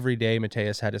surfed. Every day,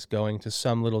 Mateus had us going to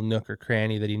some little nook or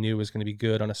cranny that he knew was going to be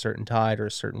good on a certain tide or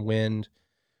a certain wind.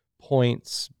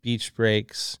 Points, beach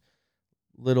breaks,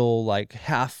 little like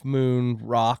half moon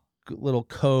rock, little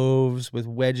coves with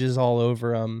wedges all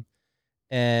over them,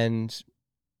 and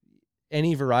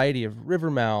any variety of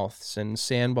river mouths and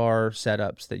sandbar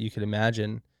setups that you could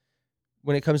imagine.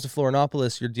 When it comes to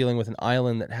Florianopolis, you're dealing with an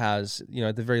island that has, you know,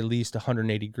 at the very least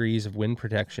 180 degrees of wind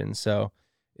protection. So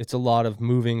it's a lot of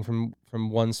moving from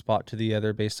one spot to the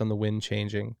other based on the wind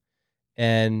changing,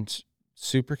 and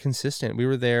super consistent. We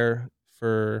were there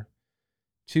for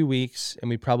 2 weeks, and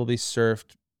we probably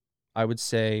surfed, I would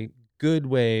say, good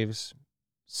waves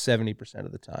 70%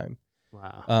 of the time.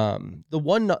 Wow. The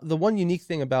one unique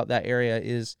thing about that area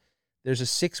is there's a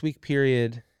 6-week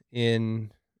period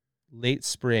in late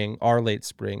spring,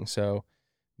 so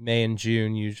May and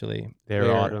June usually.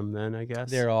 Their autumn then, I guess.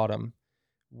 Their autumn,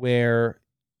 where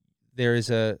there is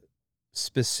a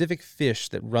specific fish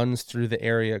that runs through the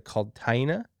area called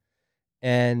taina,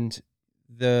 and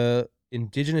the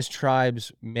indigenous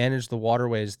tribes manage the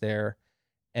waterways there,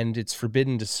 and it's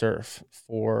forbidden to surf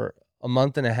for a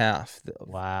month and a half.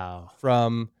 Wow.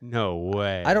 From No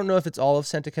way. I don't know if it's all of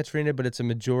Santa Catarina, but it's a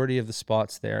majority of the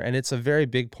spots there, and it's a very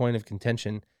big point of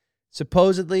contention.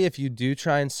 Supposedly, if you do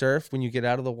try and surf, when you get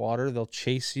out of the water, they'll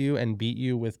chase you and beat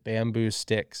you with bamboo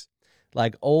sticks.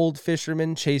 Like old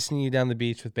fishermen chasing you down the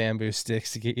beach with bamboo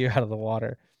sticks to get you out of the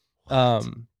water.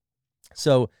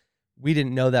 So we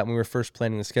didn't know that when we were first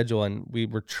planning the schedule, and we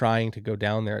were trying to go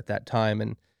down there at that time.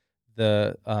 And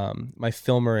the my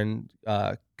filmer and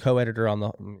co-editor on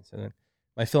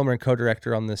my filmer and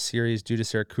co-director on the series, Duda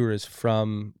Saracura, is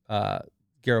from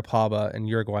Garopaba and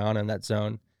Uruguayana in that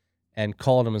zone, and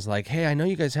called him, was like, "Hey, I know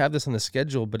you guys have this on the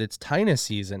schedule, but it's taina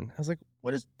season." I was like,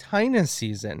 "What is taina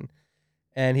season?"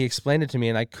 And he explained it to me,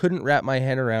 and I couldn't wrap my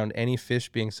head around any fish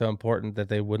being so important that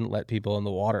they wouldn't let people in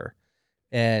the water.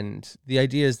 And the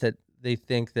idea is that they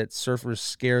think that surfers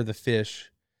scare the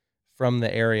fish from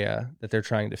the area that they're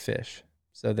trying to fish,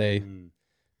 so they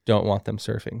don't want them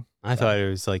surfing. I thought it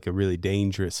was like a really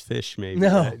dangerous fish, maybe.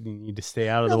 No. That you need to stay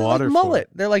out of No, the they're water. like for. mullet.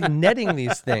 They're like netting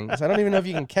these things. I don't even know if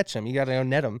you can catch them. You got to go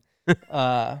net them.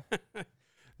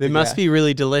 They must be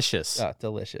really delicious.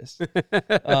 Delicious.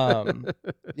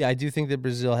 Yeah, I do think that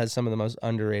Brazil has some of the most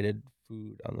underrated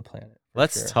food on the planet.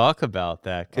 Let's talk about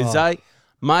that, because Oh.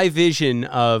 my vision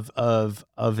of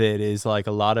it is like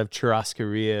a lot of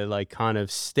churrascaria, like kind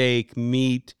of steak,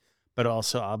 meat, but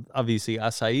also obviously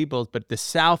acai bowls. But the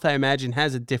South, I imagine,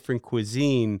 has a different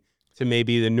cuisine to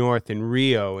maybe the North in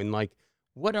Rio. And like,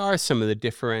 What are some of the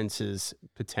differences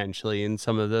potentially in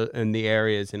some of the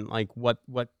areas, and like what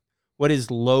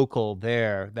is local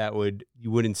there that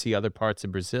you wouldn't see other parts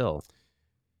of Brazil?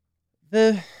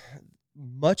 The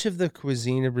Much of the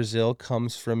cuisine of Brazil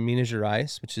comes from Minas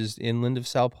Gerais, which is inland of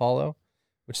Sao Paulo,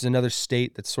 which is another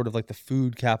state that's sort of like the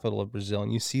food capital of Brazil,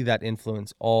 and you see that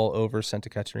influence all over Santa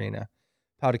Catarina.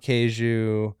 Pão de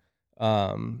queijo,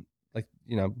 like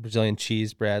Brazilian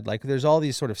cheese bread. Like there's all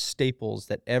these sort of staples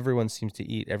that everyone seems to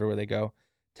eat everywhere they go.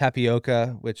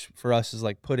 Tapioca, which for us is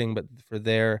like pudding, but for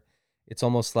there, it's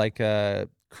almost like a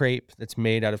crepe that's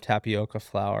made out of tapioca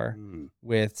flour Mm.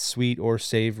 with sweet or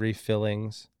savory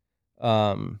fillings.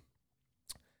 Um,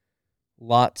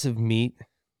 Lots of meat.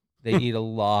 They eat a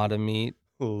lot of meat.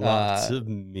 Lots of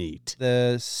meat.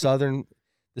 The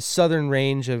southern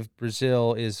range of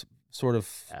Brazil is sort of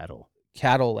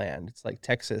cattle land. It's like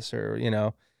Texas or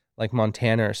like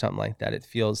Montana or something like that. It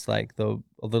feels like a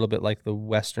little bit like the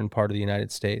western part of the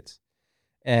United States,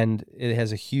 and it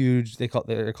has a huge.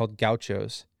 They're called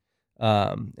gauchos,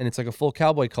 and it's like a full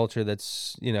cowboy culture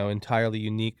that's entirely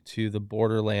unique to the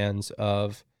borderlands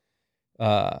of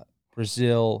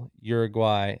Brazil,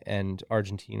 Uruguay, and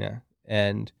Argentina,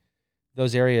 and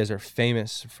those areas are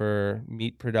famous for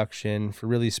meat production, for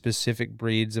really specific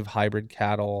breeds of hybrid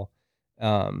cattle,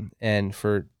 and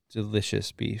for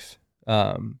delicious beef.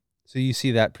 So you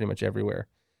see that pretty much everywhere.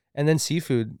 And then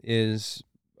seafood is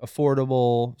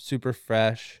affordable, super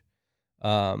fresh.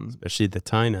 Especially the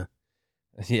Taina.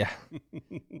 Yeah.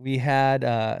 We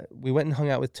went and hung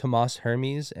out with Tomas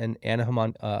Hermes and Ana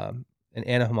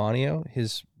Hermanio,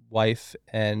 his wife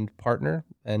and partner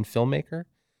and filmmaker.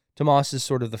 Tomas is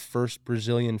sort of the first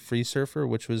Brazilian free surfer,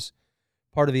 which was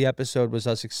part of the episode was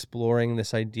us exploring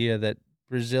this idea that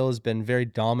Brazil has been very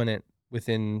dominant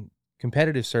within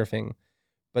competitive surfing,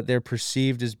 but they're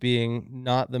perceived as being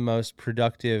not the most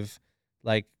productive,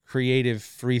 like creative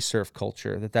free surf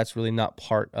culture, that's really not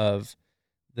part of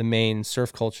the main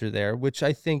surf culture there, which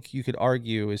I think you could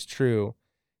argue is true.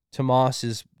 Tomas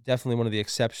is definitely one of the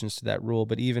exceptions to that rule,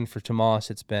 but even for Tomas,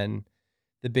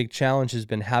 the big challenge has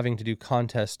been having to do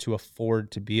contests to afford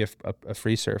to be a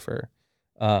free surfer,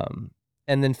 and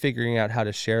then figuring out how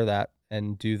to share that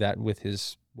and do that with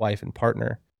his wife and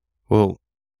partner. Well,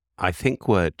 I think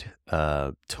what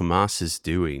Tomas is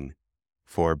doing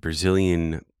for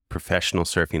Brazilian professional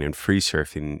surfing and free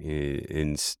surfing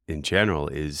in general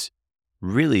is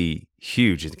really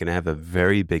huge. It's going to have a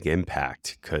very big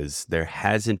impact because there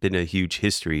hasn't been a huge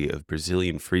history of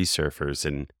Brazilian free surfers,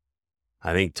 and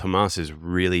I think Tomas is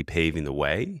really paving the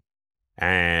way.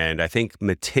 And I think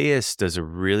Mateus does a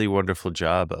really wonderful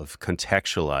job of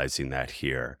contextualizing that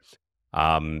here.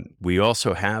 We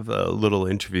also have a little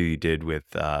interview you did with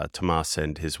Tomas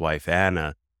and his wife,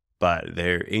 Anna, but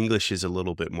their English is a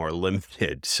little bit more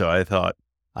limited. So I thought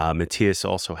Mateus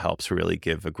also helps really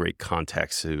give a great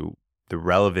context to the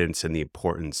relevance and the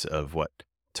importance of what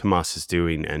Tomas is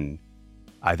doing. And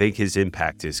I think his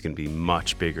impact is going to be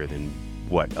much bigger than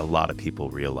what a lot of people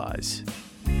realize.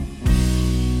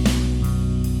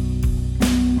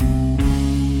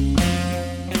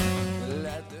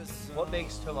 What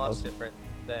makes Tomas different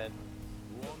than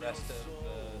the rest of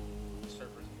the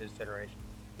surfers of his generation?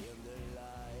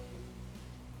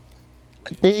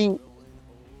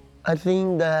 I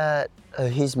think that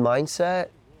his mindset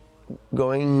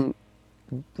going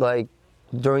like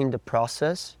during the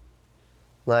process,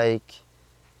 like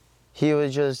he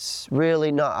was just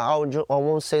really not, I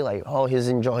won't say like, oh, he's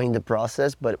enjoying the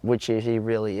process, but which he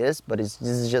really is, but this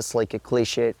is just like a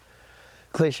cliche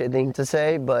thing to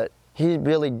say, but he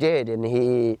really did. And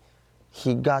he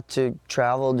got to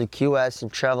travel the QS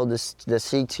and travel the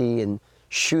CT and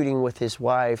shooting with his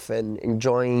wife and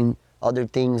enjoying other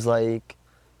things like,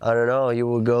 I don't know, you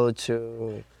will go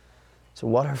to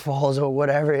waterfalls or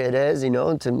whatever it is,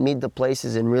 to meet the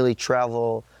places and really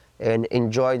travel and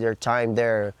enjoy their time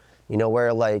there,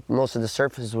 where like most of the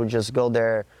surfers would just go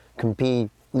there, compete,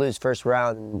 lose first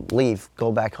round and leave,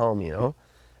 go back home,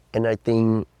 And I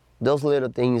think those little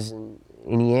things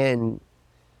in the end,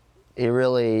 they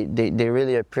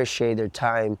really appreciate their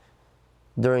time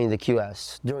during the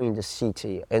QS, during the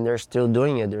CT, and they're still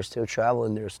doing it. They're still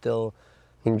traveling. They're still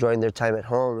enjoying their time at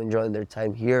home, enjoying their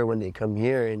time here when they come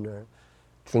here. And I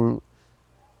think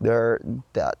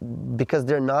because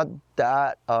they're not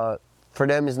that, for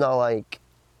them it's not like,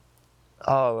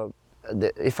 oh,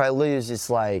 if I lose, it's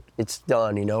like, it's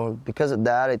done, Because of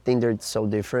that, I think they're so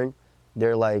different.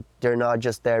 They're not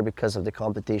just there because of the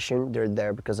competition. They're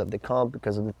there because of the comp,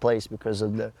 because of the place, because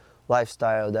of the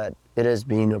lifestyle that it is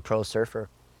being a pro surfer.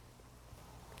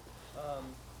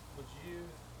 Would you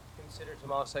consider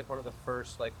Tomas like one of the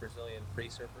first like Brazilian free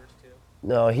surfers too?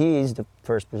 No, he is the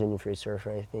first Brazilian free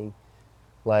surfer, I think.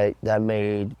 Like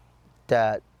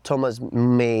that Thomas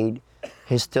made.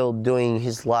 He's still doing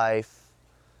his life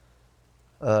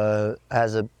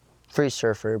as a free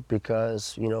surfer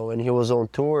because, you know, when he was on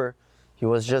tour, he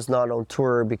was just not on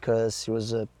tour because he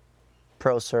was a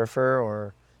pro surfer,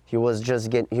 or he was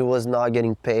not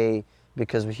getting paid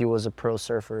because he was a pro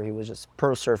surfer. He was just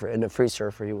pro surfer and a free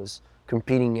surfer. He was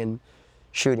competing and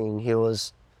shooting. He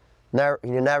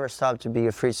never stopped to be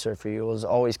a free surfer. He was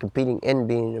always competing and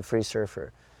being a free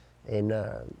surfer, and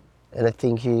I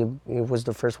think he was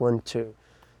the first one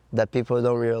that people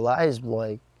don't realize,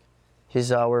 like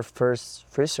he's our first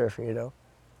free surfer, you know.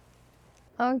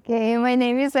 Okay, my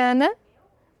name is Ana,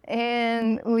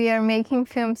 and we are making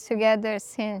films together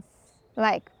since,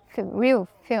 like, real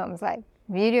films, like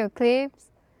video clips,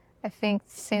 I think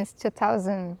since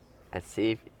 2000. Let's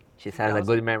see if she has a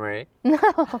good memory.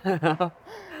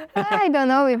 I don't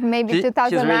know, if maybe She's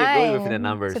 2009. really good with the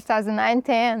numbers. 2009,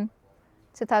 10.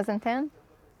 2010?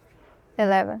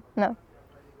 11, no.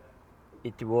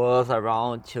 It was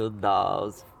around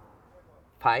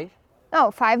 2005.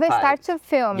 No, 5 I Five. start to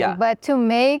film, Yeah. but to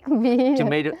make video. To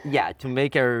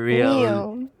make a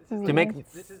real. To make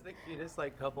This is the cutest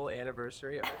like couple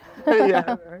anniversary.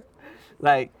 yeah.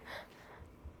 Like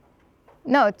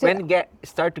No, when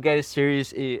start to get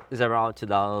serious is around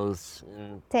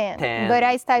 2010. 10. But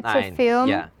I started to 9, film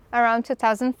yeah. around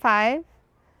 2005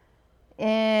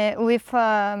 with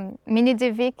mini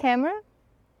DV camera,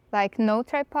 like no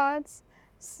tripods,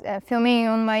 filming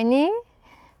on my knee,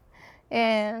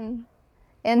 and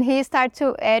he started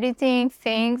to editing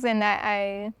things, and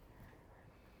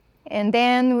and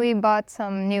then we bought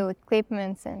some new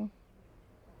equipments and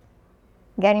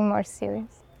getting more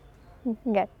serious.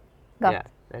 Got. Yeah,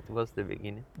 that was the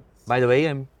beginning. By the way,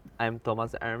 I'm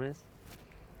Thomas Hermes.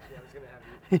 Yeah, I was gonna have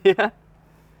you. Yeah.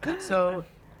 So,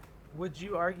 would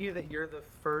you argue that you're the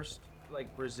first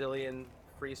like Brazilian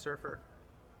free surfer,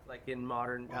 like in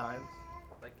modern times,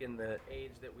 like in the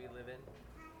age that we live in?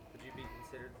 Would you be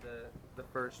considered the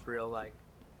first real like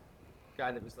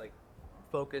guy that was like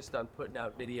focused on putting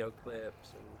out video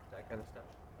clips and that kind of stuff?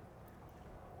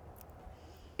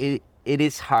 It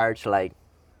is hard to like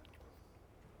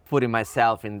putting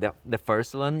myself in the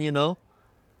first one, you know.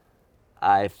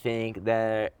 I think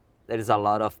there is a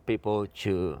lot of people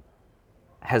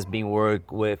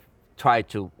try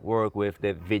to work with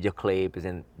the video clips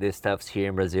and this stuffs here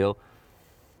in Brazil.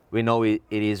 We know it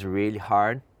is really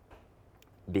hard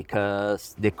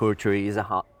because the culture is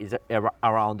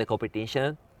around the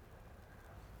competition.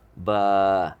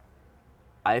 But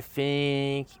I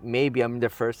think maybe I'm the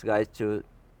first guy to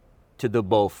do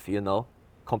both, you know,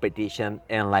 competition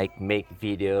and like make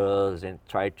videos and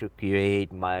try to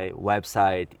create my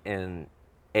website and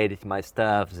edit my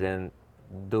stuffs and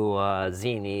do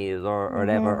zines or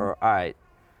whatever or art.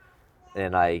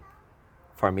 And like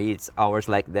for me it's hours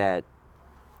like that.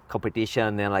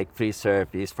 Competition and like free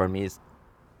surf is for me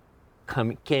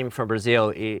came from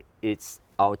Brazil. It's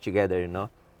all together, you know.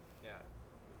 Yeah.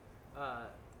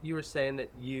 You were saying that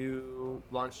you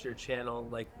launched your channel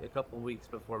like a couple weeks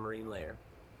before Marine Layer.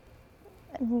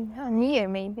 A year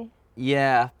maybe.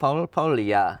 Yeah, probably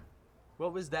yeah.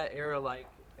 What was that era like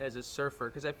as a surfer?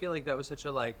 Because I feel like that was such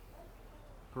a like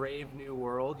brave new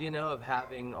world, you know, of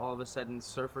having all of a sudden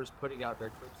surfers putting out their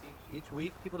clips each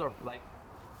week. People don't like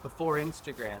before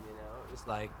Instagram, you know, it was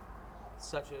like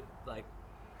such a like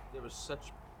there was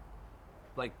such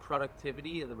like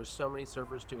productivity and there was so many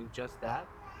surfers doing just that.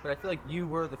 But I feel like you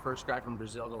were the first guy from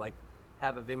Brazil to like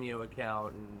have a Vimeo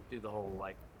account and do the whole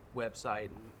like website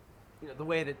and you know the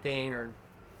way that Dane or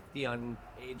Dion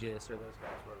Aegis or those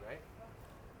guys were, right?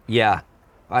 Yeah,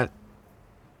 I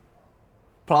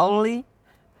probably.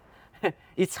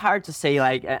 It's hard to say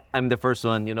like I'm the first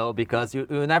one, you know, because you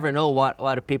never know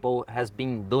what people has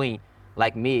been doing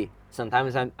like me.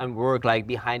 Sometimes I'm work like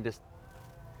behind this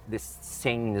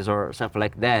scenes or something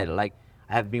like that. Like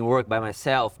I have been work by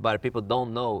myself, but people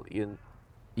don't know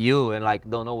you and like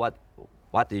don't know what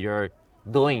you're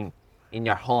doing in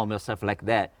your home or something like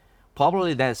that.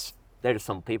 Probably there's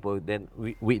some people that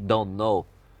we don't know.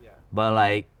 Yeah. But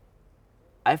like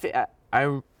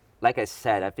I like I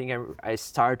said, I think I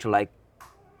start to like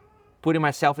putting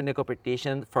myself in the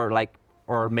competition for like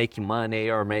or making money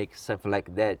or make something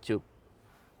like that to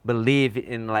believe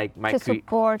in like my To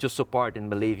support.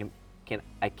 and believe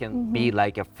I can be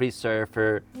like a free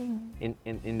surfer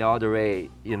in the other way,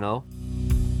 you know.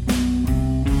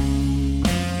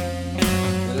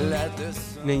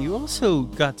 Now you also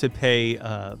got to pay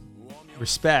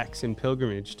respects and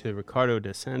pilgrimage to Ricardo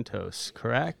dos Santos,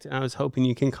 correct? And I was hoping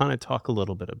you can kind of talk a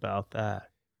little bit about that.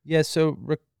 Yeah, so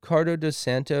Ricardo dos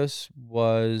Santos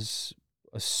was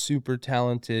a super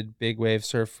talented big wave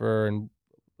surfer, and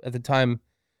at the time,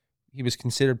 he was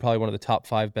considered probably one of the top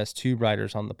 5 best tube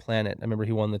riders on the planet. I remember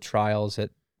he won the trials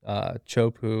at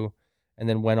Chopu, and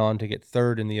then went on to get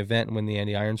 3rd in the event and win the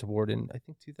Andy Irons Award in, I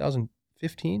think,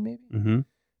 2015, maybe.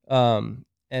 Mm-hmm.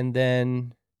 And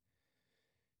then,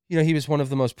 you know, he was one of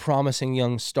the most promising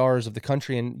young stars of the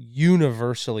country and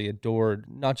universally adored,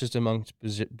 not just amongst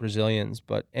Brazilians,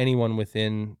 but anyone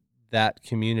within that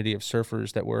community of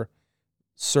surfers that were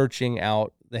searching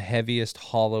out the heaviest,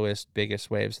 hollowest, biggest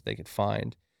waves that they could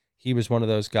find. He was one of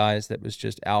those guys that was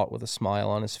just out with a smile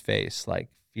on his face, like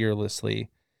fearlessly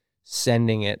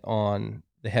sending it on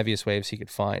the heaviest waves he could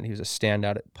find. He was a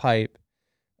standout at pipe.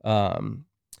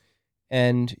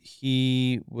 And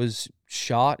he was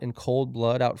shot in cold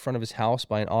blood out front of his house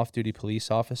by an off-duty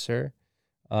police officer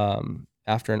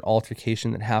after an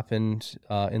altercation that happened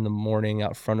in the morning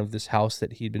out front of this house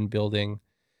that he'd been building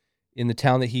in the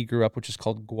town that he grew up, which is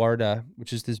called Guarda,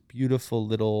 which is this beautiful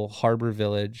little harbor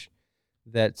village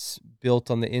that's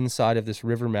built on the inside of this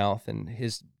river mouth. And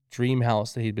his dream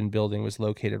house that he'd been building was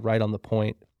located right on the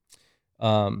point.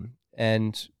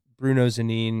 And Bruno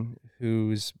Zanin,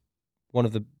 who's one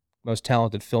of the most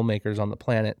talented filmmakers on the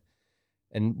planet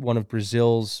and one of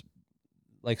Brazil's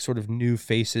like sort of new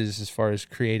faces as far as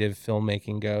creative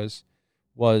filmmaking goes,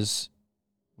 was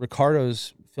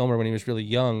Ricardo's filmer when he was really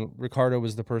young. Ricardo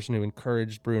was the person who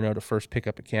encouraged Bruno to first pick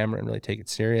up a camera and really take it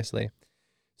seriously.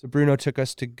 So Bruno took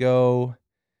us to go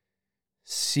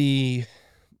see,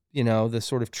 you know, the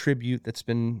sort of tribute that's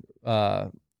been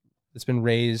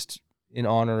raised in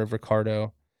honor of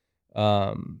Ricardo,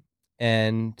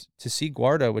 and to see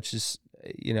Guarda, which is,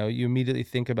 you know, you immediately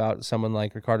think about someone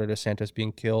like Ricardo dos Santos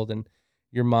being killed, and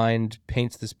your mind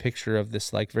paints this picture of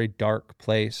this like very dark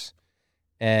place.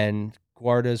 And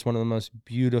Guarda is one of the most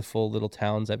beautiful little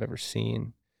towns I've ever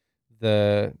seen.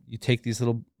 You take these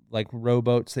little like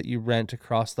rowboats that you rent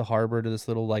across the harbor to this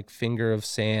little like finger of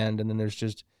sand, and then there's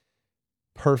just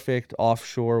perfect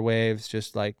offshore waves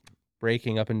just like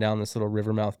breaking up and down this little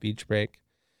river mouth beach break,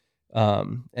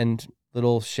 and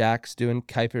little shacks doing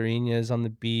caipirinhas on the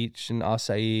beach and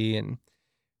acai. And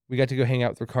we got to go hang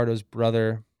out with Ricardo's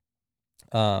brother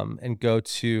and go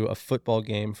to a football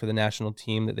game for the national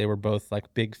team that they were both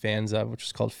like big fans of, which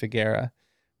was called Figueira,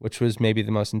 which was maybe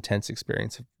the most intense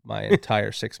experience of my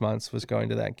entire 6 months, was going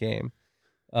to that game.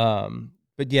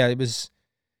 But yeah,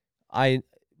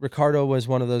 Ricardo was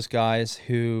one of those guys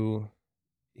who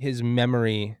his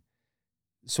memory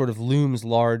sort of looms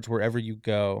large wherever you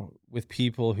go with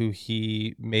people who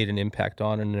he made an impact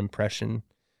on and an impression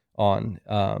on.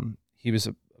 He was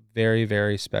a very,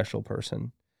 very special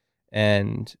person.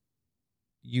 And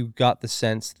you got the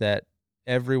sense that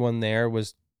everyone there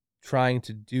was trying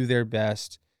to do their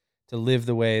best to live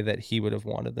the way that he would have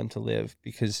wanted them to live,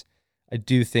 because I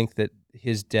do think that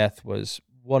his death was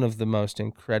one of the most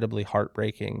incredibly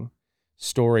heartbreaking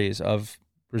stories of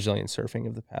Brazilian surfing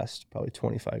of the past probably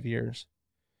 25 years.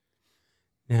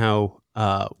 Now,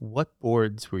 what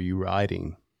boards were you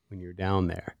riding when you were down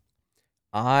there?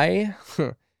 My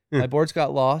boards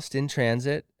got lost in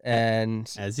transit,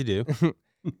 and As you do.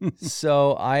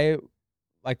 so I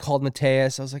called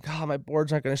Mateus. I was like, my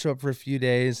boards aren't going to show up for a few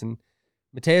days. And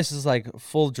Mateus is like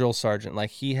full drill sergeant.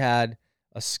 Like, he had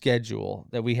a schedule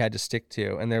that we had to stick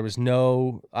to, and there was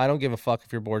I don't give a fuck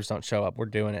if your boards don't show up. We're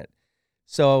doing it.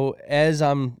 So as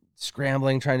I'm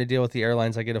scrambling, trying to deal with the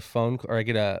airlines, I get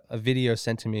a video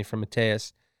sent to me from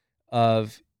Mateus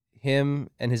of him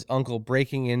and his uncle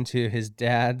breaking into his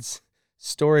dad's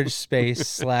storage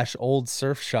space / old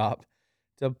surf shop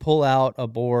to pull out a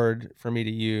board for me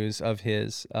to use of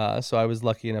his. So I was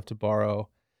lucky enough to borrow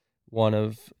one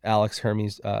of Alex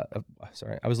Hermes'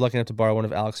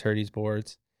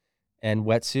 boards and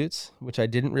wetsuits, which I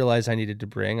didn't realize I needed to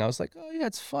bring. I was like, oh yeah,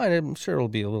 it's fine. I'm sure it'll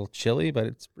be a little chilly, but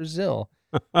it's Brazil.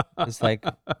 It's like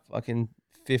fucking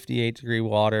 58-degree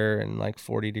water and like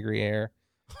 40-degree air.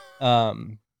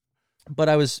 But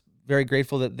I was very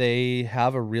grateful that they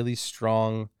have a really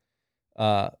strong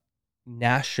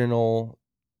national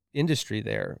industry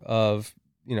there of,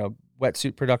 you know,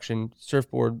 wetsuit production,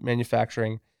 surfboard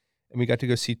manufacturing. And we got to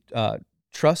go see Truzz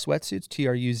Wetsuits,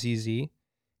 Truzz,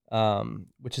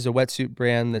 which is a wetsuit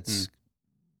brand that's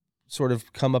sort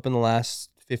of come up in the last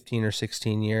 15 or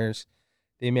 16 years.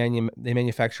 They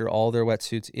manufacture all their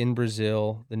wetsuits in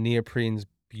Brazil. The neoprene's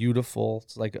beautiful.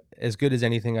 It's like as good as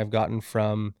anything I've gotten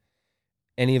from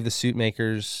any of the suit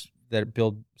makers that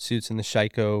build suits in the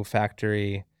Shaico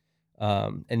factory.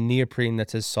 and neoprene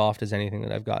that's as soft as anything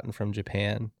that I've gotten from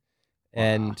Japan,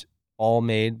 and all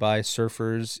made by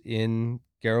surfers in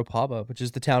Garopaba, which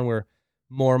is the town where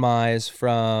Mormai is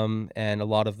from, and a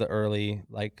lot of the early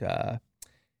like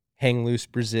Hang Loose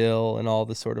Brazil and all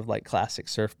the sort of like classic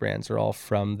surf brands are all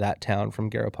from that town, from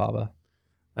Garopaba.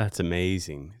 That's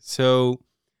amazing. So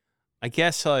I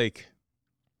guess like,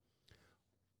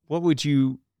 what would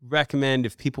you recommend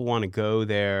if people want to go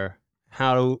there?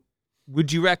 How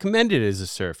would you recommend it as a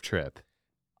surf trip?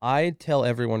 I tell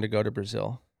everyone to go to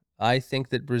Brazil. I think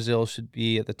that Brazil should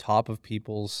be at the top of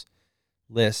people's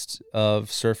list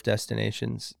of surf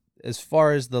destinations. As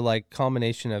far as the like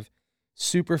combination of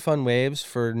super fun waves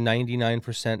for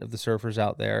 99% of the surfers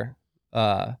out there,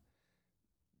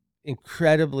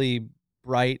 incredibly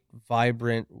bright,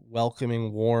 vibrant,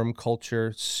 welcoming, warm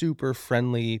culture, super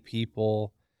friendly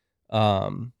people.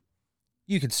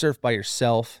 You can surf by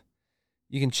yourself.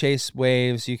 You can chase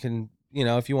waves. You can,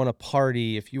 if you want to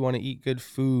party, if you want to eat good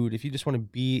food, if you just want to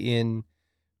be in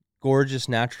gorgeous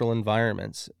natural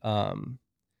environments.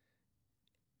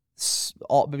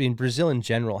 Brazil in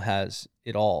general has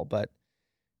it all, but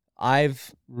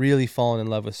I've really fallen in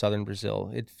love with southern Brazil.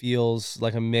 It feels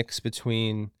like a mix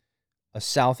between a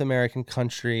South American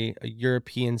country, a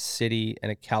European city,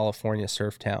 and a California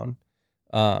surf town,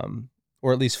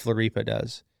 or at least Floripa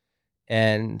does.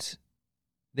 And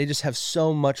they just have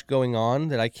so much going on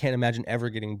that I can't imagine ever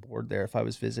getting bored there if I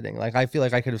was visiting. Like, I feel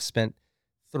like I could have spent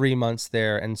 3 months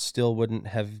there and still wouldn't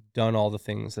have done all the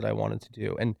things that I wanted to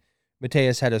do. And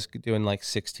Mateus had us doing like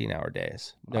 16-hour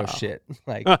days. No shit.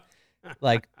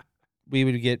 Like we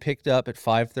would get picked up at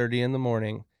 5:30 in the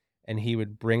morning, and he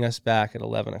would bring us back at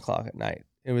 11 o'clock at night.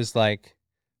 It was like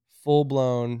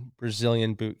full-blown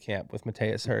Brazilian boot camp with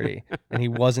Mateus Hurdy, and he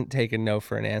wasn't taking no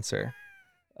for an answer.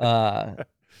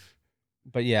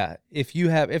 But yeah, if you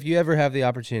ever have the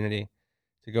opportunity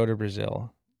to go to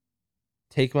Brazil,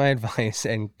 take my advice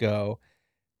and go.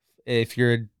 If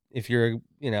you're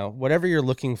whatever you're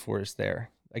looking for is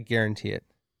there. I guarantee it.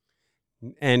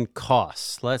 And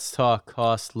costs. Let's talk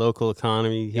cost, local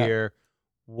economy here.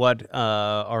 What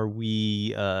are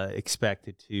we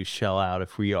expected to shell out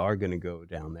if we are going to go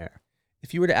down there?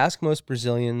 If you were to ask most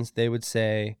Brazilians, they would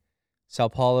say Sao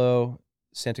Paulo,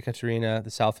 Santa Catarina,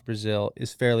 the south of Brazil,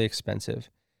 is fairly expensive.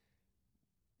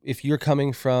 If you're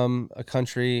coming from a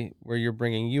country where you're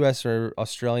bringing US or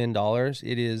Australian dollars,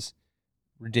 it is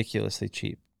ridiculously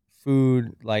cheap.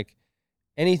 Food, like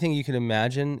anything you can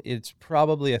imagine, it's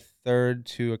probably a third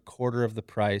to a quarter of the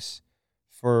price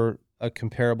for a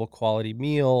comparable quality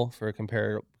meal, for a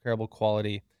comparable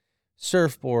quality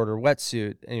surfboard or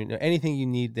wetsuit. And anything you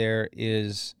need there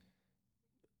is,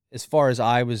 as far as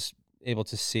I was able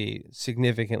to see,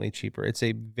 significantly cheaper. It's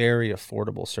a very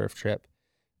affordable surf trip.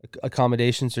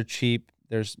 Accommodations are cheap.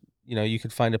 There's, you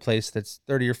could find a place that's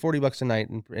 $30 or $40 a night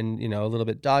and a little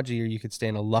bit dodgy, or you could stay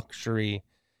in a luxury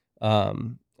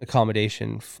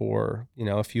accommodation for,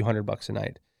 a few $100 a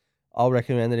night. I'll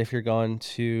recommend that if you're going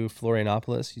to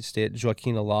Florianopolis, you stay at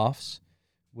Joaquina Lofts,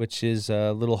 which is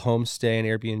a little homestay and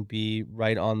Airbnb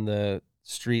right on the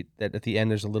street that at the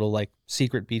end there's a little like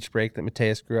secret beach break that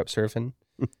Mateus grew up surfing.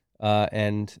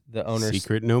 And the owner,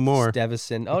 secret no more.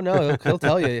 Stevison. Oh no, he'll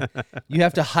tell you. You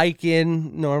have to hike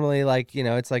in normally, like,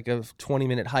 it's like a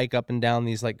 20-minute hike up and down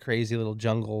these like crazy little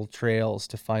jungle trails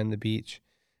to find the beach.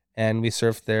 And we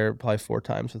surfed there probably 4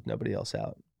 times with nobody else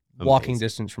out. Amazing. Walking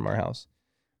distance from our house.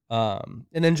 And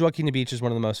then Joaquina Beach is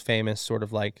one of the most famous sort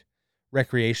of like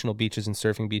recreational beaches and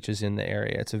surfing beaches in the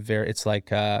area. It's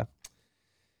like I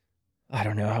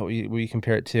don't know what you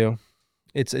compare it to.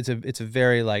 It's a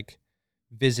very like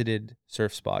visited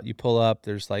surf spot. You pull up,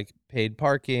 there's like paid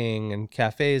parking and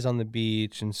cafes on the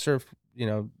beach and surf,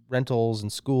 rentals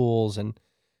and schools, and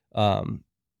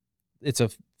it's a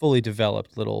fully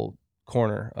developed little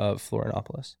corner of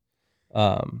Florianopolis.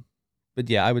 But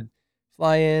yeah, I would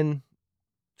fly in,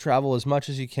 travel as much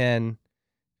as you can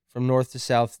from north to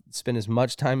south, spend as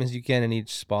much time as you can in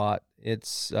each spot.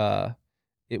 It's I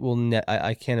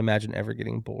can't imagine ever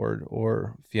getting bored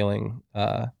or feeling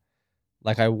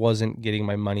like I wasn't getting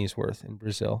my money's worth in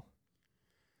Brazil.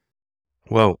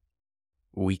 Well,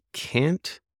 we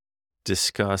can't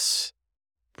discuss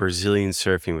Brazilian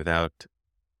surfing without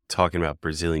talking about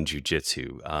Brazilian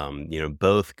jiu-jitsu.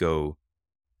 Both go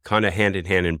kind of hand in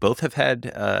hand, and both have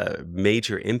had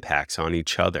major impacts on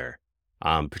each other.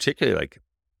 Particularly like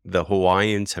the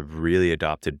Hawaiians have really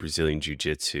adopted Brazilian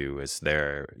jiu-jitsu as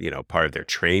their, part of their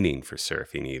training for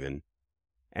surfing even.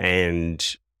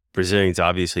 And Brazilians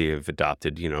obviously have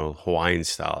adopted, Hawaiian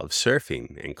style of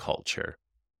surfing and culture.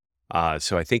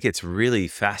 So I think it's really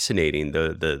fascinating.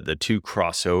 The two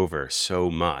cross over so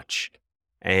much.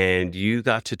 And you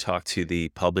got to talk to the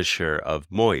publisher of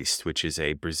Moist, which is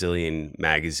a Brazilian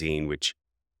magazine, which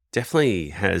definitely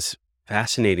has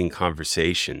fascinating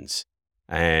conversations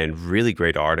and really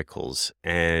great articles.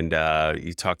 And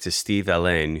you talked to Steve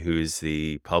Ellen, who's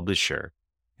the publisher,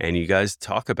 and you guys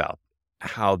talk about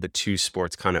how the two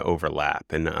sports kind of overlap.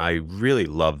 And I really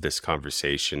love this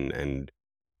conversation. And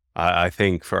I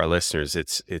think for our listeners,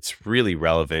 it's really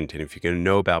relevant. And if you're going to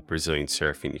know about Brazilian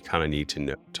surfing, you kind of need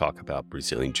to talk about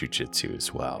Brazilian Jiu-Jitsu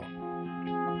as well.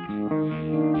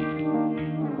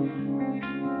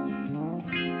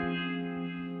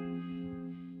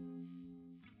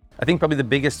 I think probably the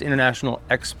biggest international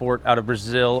export out of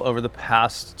Brazil over the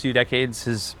past 2 decades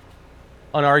has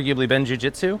unarguably been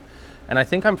jiu-jitsu. And I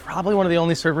think I'm probably one of the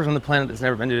only surfers on the planet that's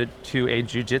never been to a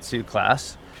jiu-jitsu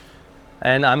class.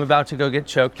 And I'm about to go get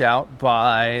choked out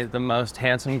by the most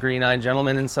handsome green-eyed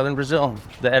gentleman in southern Brazil,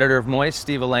 the editor of Moist,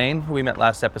 Steve Elaine, who we met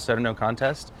last episode of No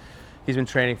Contest. He's been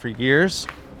training for years.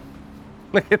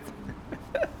 Look at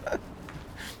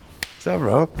What's up,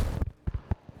 bro?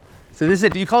 So this is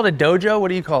it. Do you call it a dojo? What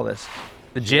do you call this?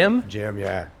 The gym? Gym,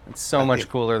 yeah. It's so much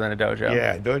cooler than a dojo.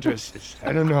 Yeah, dojo is,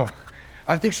 I don't know.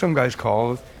 I think some guys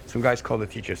call the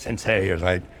teacher sensei, or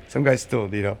like, some guys still,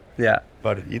 Yeah.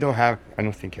 but I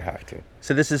don't think you have to.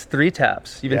 So this is 3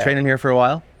 taps. You've been Yeah. training here for a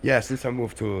while? Yeah, since I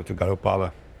moved to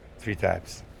Garopaba, 3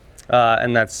 taps.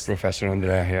 And that's Professor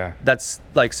André, yeah. that's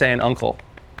like saying uncle,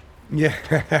 Yeah.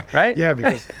 right? Yeah,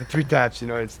 because the 3 taps,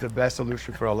 it's the best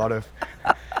solution for a lot of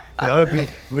people.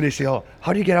 When they say, oh,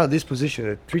 how do you get out of this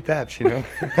position? 3 taps, you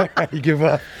give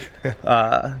up.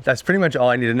 That's pretty much all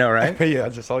I need to know, right? Yeah,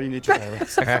 that's all you need to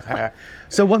know.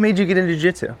 So what made you get into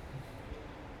jiu-jitsu?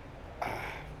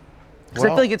 Because I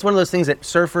feel like it's one of those things that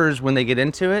surfers, when they get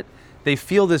into it, they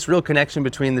feel this real connection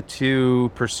between the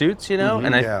two pursuits,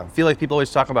 And I feel like people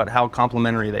always talk about how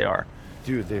complementary they are.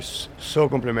 Dude, they're so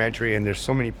complementary, and there's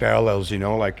so many parallels,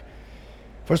 like,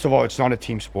 first of all, it's not a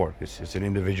team sport. It's an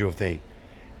individual thing.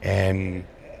 And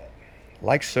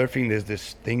like surfing, there's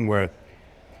this thing where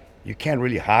you can't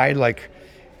really hide,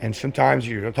 and sometimes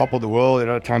you're on top of the world, and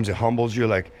other times it humbles you.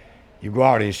 Like, you go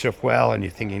out and you surf well, and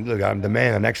you're thinking, look, I'm the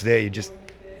man. The next day, you just,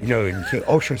 the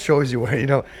ocean shows you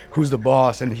where, who's the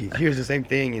boss. And here's the same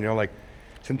thing, like,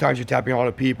 sometimes you're tapping a lot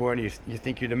of people, and you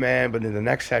think you're the man, but in the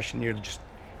next session, you just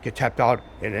get tapped out,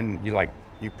 and then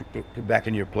you put back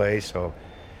in your place. So,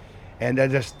 and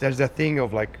there's that thing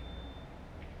of, like,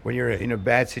 when you're in a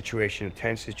bad situation, a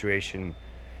tense situation,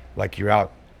 like you're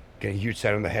out getting a huge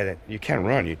set on the head, you can't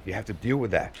run. You have to deal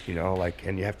with that,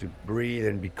 and you have to breathe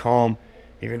and be calm,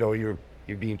 even though you're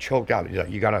being choked out.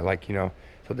 You gotta,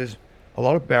 so there's a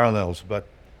lot of parallels,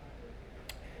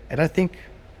 and I think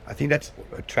that's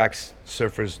what attracts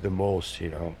surfers the most,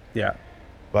 Yeah.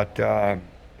 But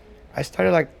I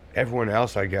started like everyone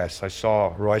else, I guess. I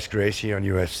saw Royce Gracie on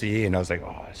UFC, and I was like,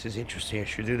 oh, this is interesting. I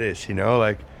should do this,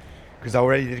 because I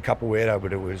already did capoeira,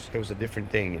 but it was a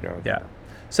different thing, Yeah.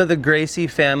 So the Gracie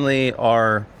family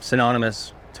are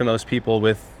synonymous to most people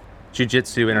with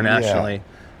jiu-jitsu internationally. Yeah.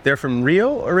 They're from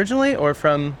Rio originally, or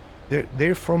from?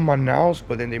 They're from Manaus,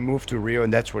 but then they moved to Rio,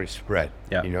 and that's where it spread.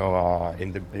 Yeah.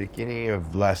 In the beginning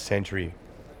of last century,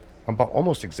 about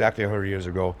almost exactly 100 years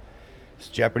ago, this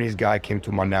Japanese guy came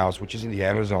to Manaus, which is in the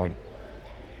Amazon,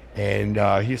 and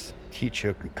he used to teach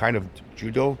a kind of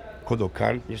judo,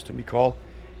 Kodokan used to be called,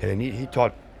 and he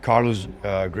taught Carlos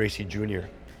Gracie Jr.,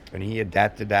 and he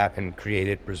adapted that and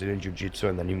created Brazilian Jiu-Jitsu,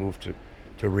 and then he moved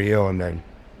to Rio, and then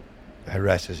the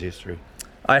rest is history.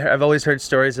 I've always heard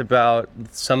stories about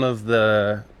some of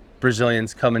the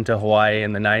Brazilians coming to Hawaii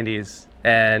in the 90s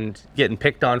and getting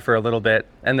picked on for a little bit,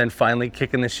 and then finally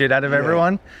kicking the shit out of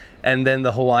everyone. And then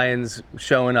the Hawaiians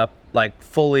showing up like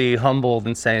fully humbled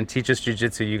and saying, teach us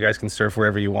jiu-jitsu, you guys can surf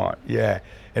wherever you want. Yeah,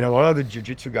 and a lot of the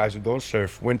jiu-jitsu guys who don't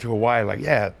surf went to Hawaii like,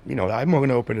 I'm going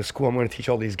to open a school, I'm going to teach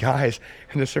all these guys.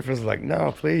 And the surfers are like,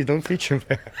 no, please, don't teach them.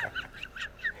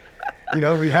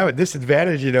 We have a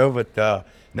disadvantage, but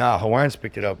Hawaiians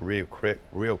picked it up real quick,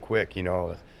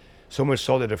 So much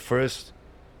so that the first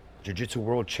jiu-jitsu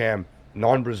world champ,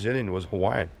 non-Brazilian, was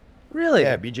Hawaiian. Really?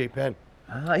 Yeah, BJ Penn.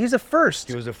 He's a first.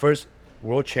 He was the first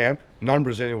world champ,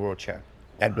 non-Brazilian world champ,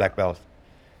 at black belt.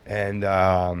 And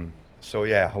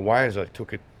Hawaiians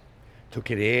took it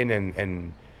in,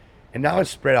 and now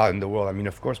it's spread out in the world. I mean,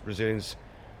 of course, Brazilians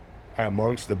are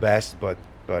amongst the best, but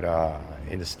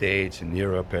in the States, in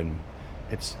Europe, and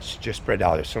it's just spread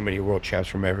out. There's so many world champs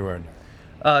from everywhere.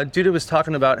 Duda was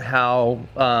talking about how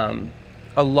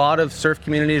a lot of surf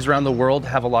communities around the world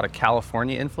have a lot of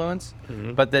California influence,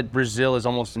 but that Brazil is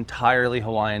almost entirely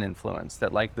Hawaiian influence.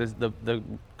 That like the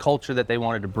culture that they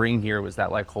wanted to bring here was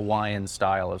that like Hawaiian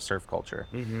style of surf culture.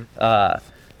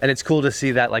 And it's cool to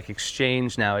see that like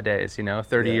exchange nowadays,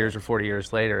 30 years or 40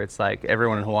 years later. It's like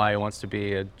everyone in Hawaii wants to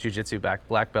be a jiu-jitsu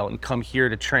black belt and come here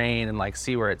to train and like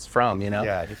see where it's from,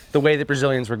 Yeah. The way that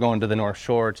Brazilians were going to the North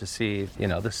Shore to see,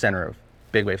 the center of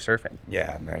big wave surfing.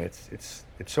 Yeah, man, it's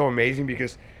so amazing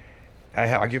because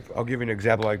I'll give you an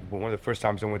example. Like one of the first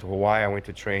times I went to Hawaii, I went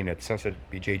to train at Sunset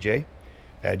BJJ.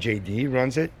 JD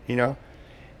runs it,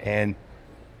 and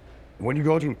when you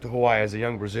go to Hawaii as a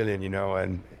young Brazilian,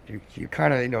 and you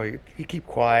kind of, you keep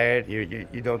quiet,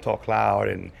 you don't talk loud,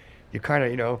 and you kind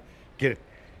of, get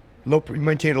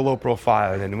maintain a low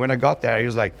profile. And when I got there, he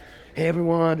was like, "Hey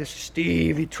everyone, this is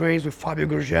Steve. He trains with Fabio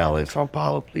Gurgel in São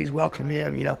Paulo. Please welcome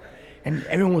him." And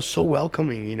everyone was so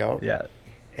welcoming, Yeah.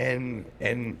 And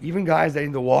even guys that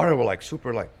in the water were like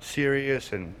super like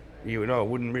serious and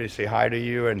wouldn't really say hi to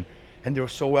you, and they were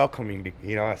so welcoming,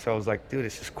 So I was like, dude,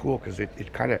 this is cool because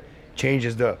it kind of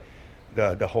changes the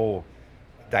whole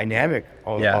dynamic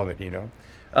of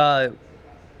it,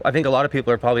 I think a lot of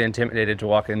people are probably intimidated to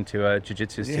walk into a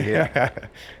jiu-jitsu studio. Yeah,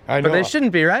 I know. But they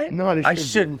shouldn't be, right? No, they I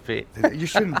shouldn't shouldn't be. You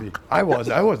shouldn't be. I was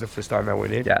the first time I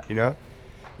went in. Yeah.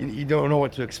 You don't know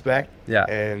what to expect. Yeah.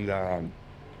 And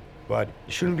but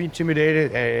you shouldn't be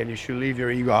intimidated, and you should leave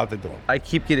your ego out the door.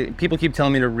 People keep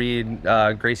telling me to read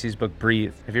Gracie's book,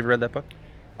 Breathe. Have you ever read that book?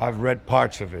 I've read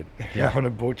parts of it on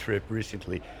a boat trip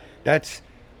recently. That's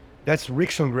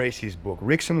Rickson Gracie's book.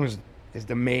 Rickson is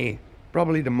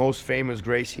probably the most famous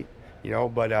Gracie,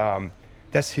 but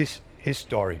that's his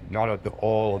story, not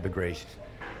all of the Gracies.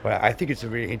 But I think it's a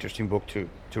really interesting book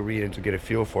to read and to get a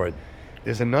feel for it.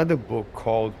 There's another book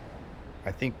called,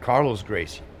 I think, Carlos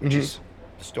Gracie, which is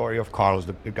the story of Carlos,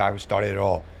 the guy who started it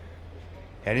all.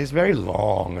 And it's very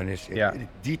long, and it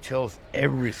details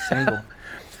every single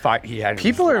fight he had.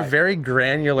 People are very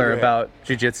granular about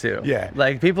jiu-jitsu. Yeah.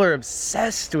 Like people are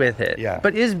obsessed with it. Yeah.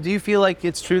 But do you feel like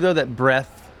it's true though that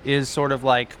breath is sort of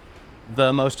like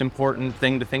the most important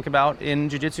thing to think about in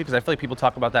jiu-jitsu? Because I feel like people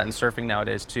talk about that in surfing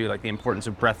nowadays too, like the importance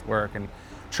of breath work and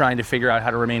trying to figure out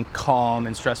how to remain calm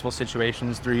in stressful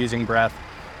situations through using breath.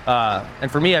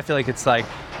 And for me, I feel like it's like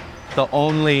the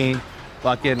only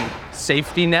fucking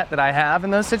safety net that I have in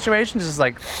those situations is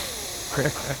like,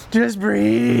 just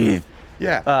breathe.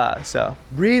 Yeah. So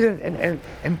breathe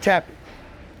and tap.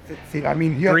 See, I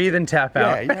mean, breathe and tap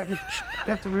out. Yeah, you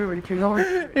have to remember. You can always.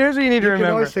 Here's what you need to You can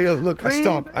remember. always say, "Look, I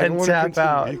stop. I don't and want to tap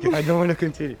out." continue. I don't want to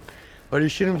continue. But you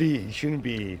shouldn't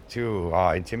be too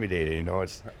intimidated. No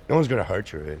one's gonna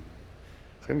hurt you.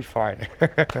 It's gonna be fine.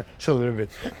 Just a little bit.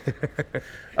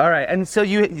 All right, and so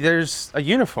there's a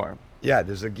uniform. Yeah,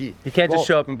 there's a gi. You can't just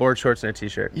show up in board shorts and a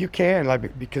t-shirt. You can,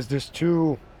 because there's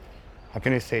two. How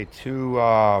can I say two?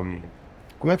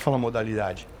 Como é que fala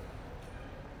modalidade?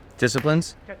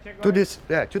 Disciplines? Two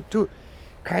disciplines.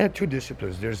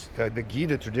 There's the gi,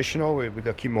 the traditional with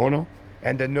the kimono,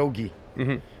 and the no gi.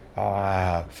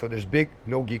 So there's big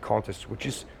no gi contests, which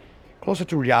is closer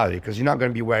to reality because you're not going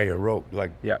to be wearing a rope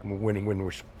when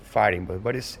we're fighting.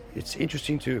 But it's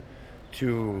interesting to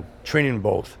train in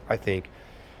both, I think,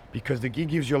 because the gi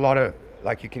gives you a lot of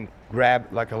you can grab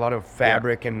a lot of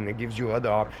fabric and it gives you other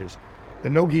options. The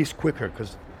no gi is quicker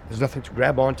because there's nothing to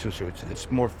grab onto, so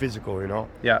it's more physical,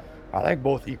 Yeah. I like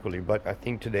both equally, but I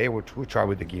think today we'll try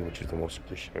with the gi, which is the most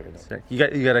traditional. Sick. You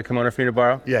got a kimono for me to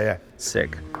borrow? Yeah.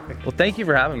 Sick. Well, thank you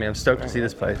for having me. I'm stoked to see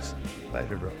this place.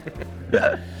 Pleasure, bro.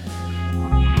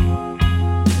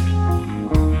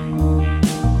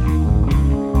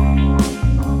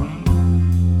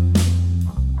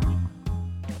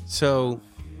 So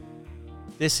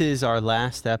this is our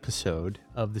last episode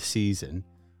of the season.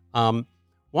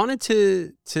 Wanted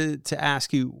to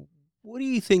ask you, what do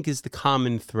you think is the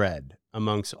common thread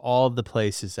amongst all the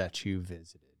places that you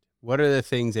visited? What are the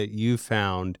things that you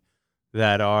found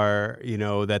that are,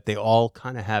 that they all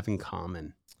kind of have in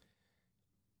common?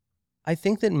 I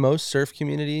think that most surf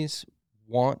communities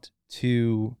want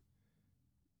to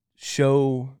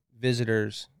show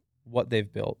visitors what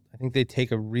they've built. I think they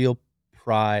take a real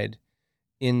pride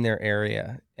in their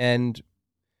area. And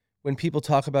when people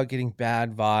talk about getting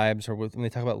bad vibes, or when they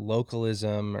talk about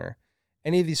localism or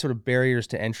any of these sort of barriers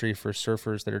to entry for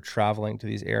surfers that are traveling to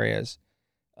these areas,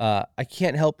 I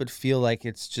can't help but feel like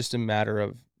it's just a matter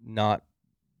of not,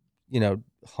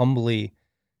 humbly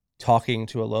talking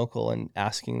to a local and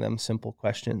asking them simple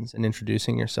questions and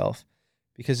introducing yourself.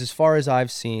 Because as far as I've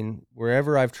seen,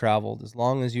 wherever I've traveled, as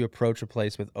long as you approach a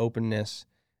place with openness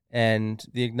and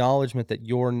the acknowledgement that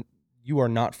you are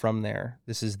not from there.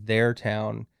 This is their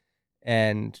town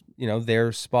and, you know,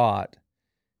 their spot.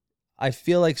 I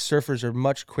feel like surfers are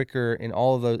much quicker in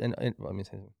all of those. And let me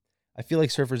say something. I feel like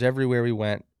surfers everywhere we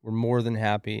went were more than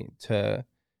happy to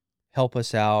help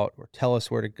us out or tell us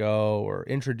where to go or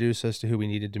introduce us to who we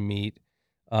needed to meet,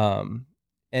 and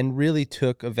really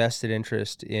took a vested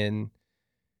interest in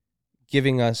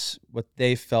giving us what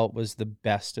they felt was the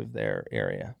best of their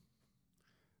area.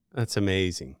 That's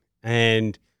amazing.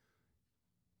 And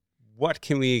what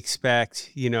can we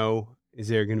expect? You know, is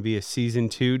there going to be a season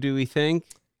 2, do we think?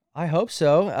 I hope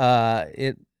so. How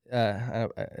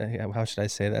should I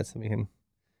say that so we can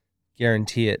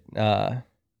guarantee it? Yeah,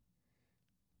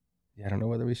 I don't know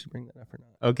whether we should bring that up or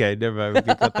not. Okay, never mind. We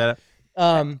can cut that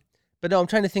up. But no, I'm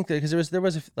trying to think that because there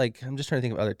was I'm just trying to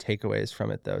think of other takeaways from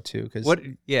it though too. Because What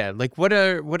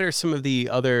are some of the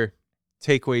other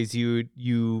takeaways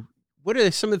what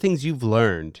are some of the things you've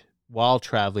learned while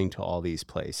traveling to all these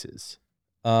places?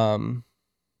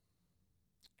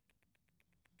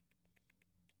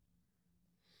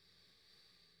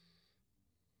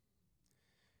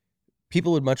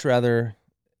 People would much rather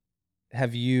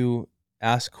have you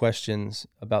ask questions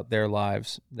about their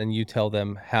lives than you tell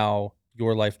them how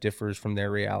your life differs from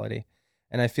their reality.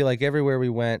 And I feel like everywhere we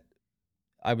went,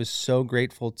 I was so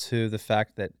grateful to the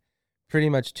fact that pretty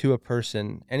much to a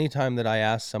person, anytime that I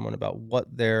asked someone about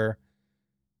what their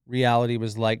reality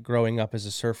was like growing up as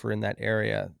a surfer in that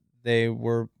area, they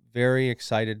were very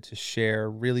excited to share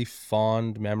really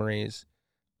fond memories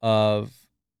of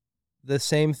the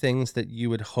same things that you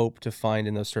would hope to find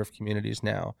in those surf communities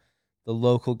now. The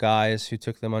local guys who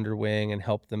took them under wing and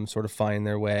helped them sort of find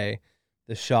their way,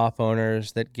 the shop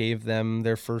owners that gave them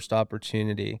their first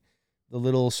opportunity, the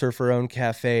little surfer-owned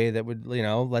cafe that would, you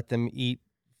know, let them eat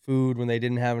food when they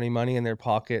didn't have any money in their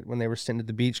pocket when they were sitting at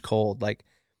the beach cold. Like,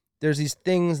 there's these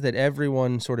things that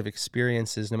everyone sort of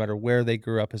experiences no matter where they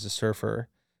grew up as a surfer,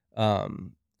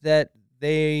 that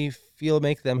they feel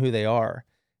make them who they are.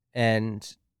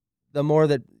 And the more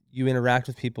that you interact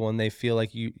with people and they feel like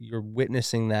you're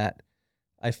witnessing that,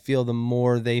 I feel the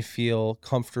more they feel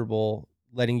comfortable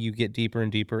letting you get deeper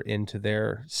and deeper into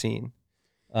their scene.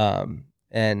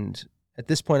 And at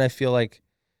this point, I feel like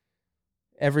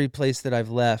every place that I've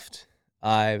left,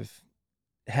 I've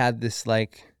had this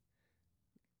little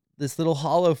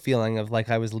hollow feeling of like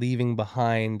I was leaving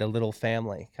behind a little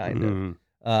family kind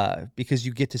of, because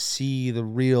you get to see the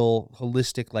real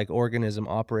holistic like organism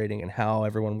operating and how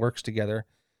everyone works together,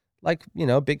 like, you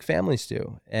know, big families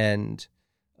do. And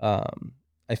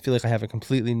I feel like I have a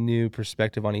completely new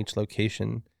perspective on each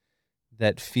location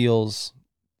that feels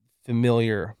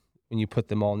familiar when you put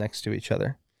them all next to each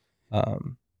other.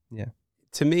 Yeah.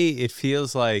 To me, it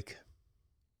feels like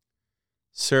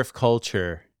surf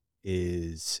culture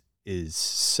is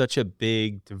such a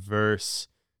big, diverse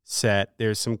set.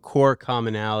 There's some core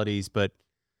commonalities, but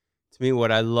to me,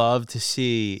 what I love to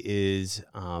see is,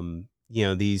 you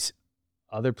know, these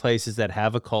other places that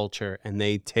have a culture and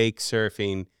they take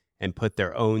surfing and put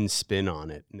their own spin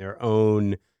on it and their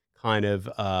own kind of,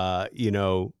 you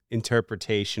know,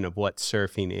 interpretation of what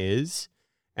surfing is.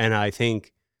 And I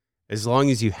think as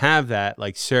long as you have that,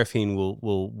 like, surfing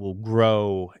will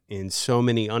grow in so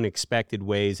many unexpected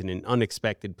ways and in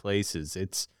unexpected places.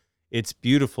 It's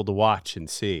beautiful to watch and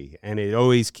see, and it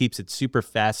always keeps it super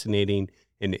fascinating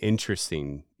and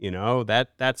interesting. You know,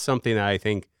 that's something that I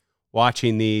think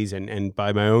watching these and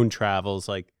by my own travels,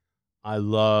 like, I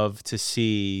love to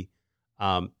see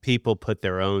people put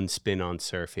their own spin on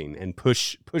surfing and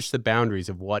push the boundaries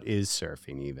of what is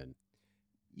surfing even.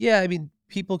 Yeah, I mean,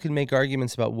 people can make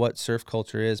arguments about what surf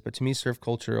culture is, but to me, surf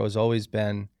culture has always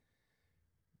been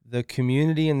the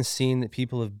community and the scene that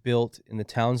people have built in the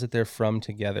towns that they're from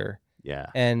together. Yeah.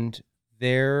 And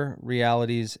their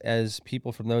realities as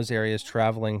people from those areas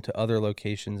traveling to other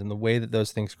locations and the way that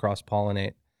those things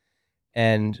cross-pollinate.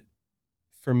 And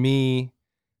for me,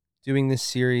 doing this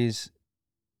series,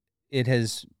 it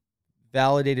has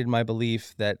validated my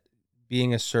belief that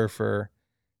being a surfer,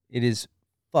 it is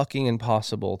fucking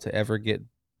impossible to ever get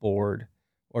bored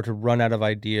or to run out of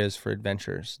ideas for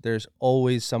adventures. There's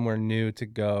always somewhere new to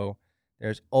go.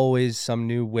 There's always some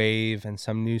new wave and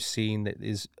some new scene that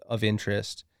is of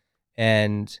interest.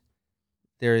 And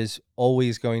there is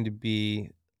always going to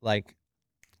be like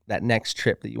that next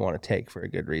trip that you want to take for a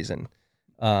good reason.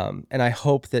 And I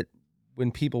hope that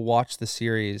when people watch the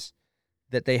series,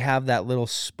 that they have that little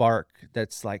spark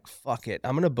that's like, fuck it,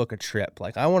 I'm going to book a trip.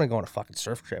 Like, I want to go on a fucking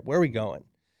surf trip. Where are we going?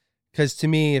 Because to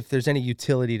me, if there's any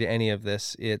utility to any of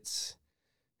this, it's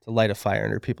to light a fire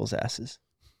under people's asses.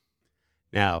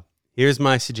 Now, here's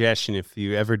my suggestion if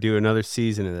you ever do another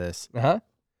season of this.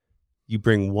 you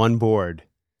bring one board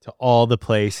to all the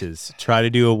places. Try to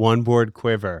do a one board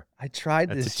quiver. I tried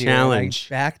That's this a year. challenge.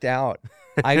 And I backed out.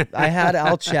 I had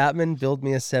Al Chapman build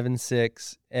me a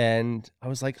 7.6, and I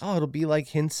was like, oh, it'll be like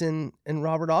Hinson and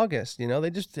Robert August. You know, they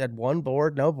just had one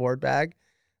board, no board bag.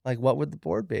 Like, what would the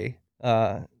board be?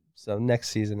 So next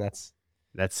season, that's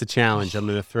the challenge I'm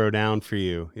going to throw down for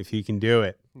you if you can do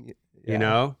it. yeah. You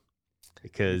know, You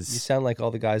because sound like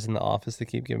all the guys in the office that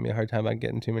keep giving me a hard time about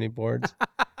getting too many boards.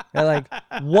 They're like,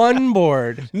 one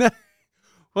board.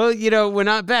 well, you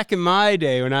know, back in my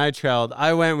day when I traveled,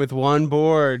 I went with one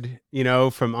board, you know,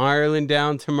 from Ireland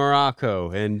down to Morocco,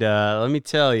 and let me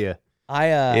tell you,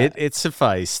 it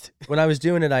sufficed. When I was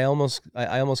doing it, I almost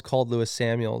called Lewis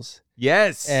Samuels,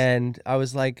 Yes, and I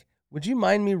was like, "Would you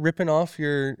mind me ripping off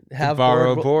your have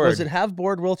borrow board? board. Was it have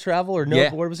board will travel or no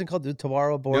Yeah. board? Was it called the to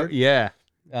borrow No, board? yeah.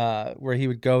 Where he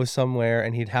would go somewhere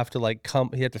and he'd have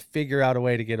to figure out a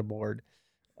way to get a board.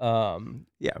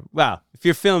 Yeah. Wow. If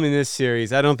you're filming this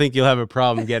series, I don't think you'll have a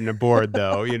problem getting a board,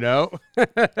 though. You know.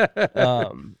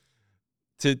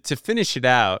 To finish it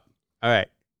out. All right.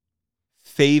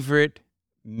 Favorite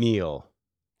meal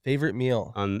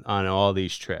on all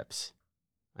these trips.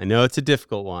 I know it's a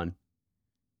difficult one.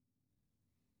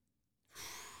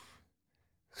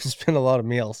 It's been a lot of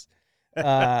meals.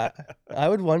 I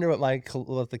would wonder what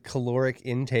the caloric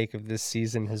intake of this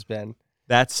season has been.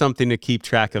 That's something to keep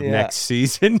track of Yeah. next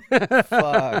season.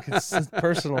 Fuck, it's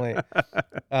personally,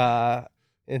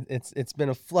 it's been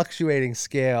a fluctuating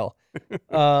scale.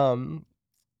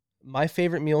 My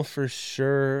favorite meal for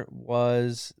sure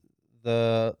was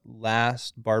the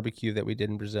last barbecue that we did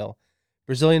in Brazil.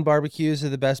 Brazilian barbecues are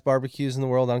the best barbecues in the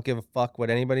world. I don't give a fuck what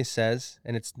anybody says.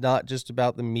 And it's not just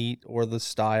about the meat or the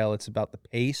style. It's about the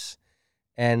pace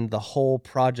and the whole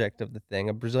project of the thing.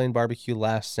 A Brazilian barbecue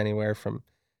lasts anywhere from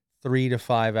 3 to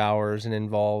 5 hours and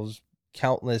involves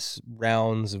countless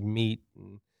rounds of meat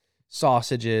and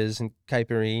sausages and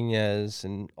caipirinhas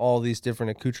and all these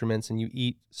different accoutrements. And you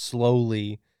eat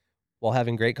slowly while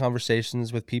having great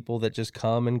conversations with people that just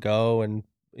come and go, and,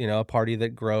 you know, a party that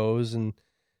grows. And,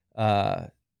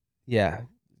 yeah,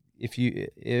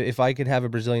 if I could have a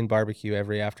Brazilian barbecue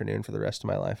every afternoon for the rest of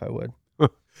my life, I would.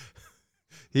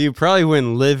 You probably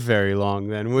wouldn't live very long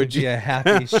then, would It'd be you? a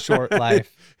happy, short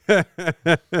life.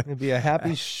 It'd be a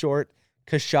happy, short,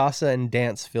 cachaça and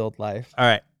dance-filled life. All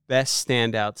right. Best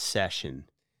standout session.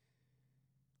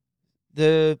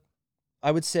 I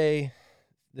would say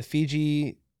the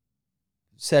Fiji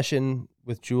session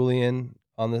with Julian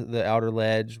on the outer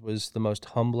ledge was the most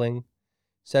humbling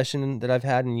session that I've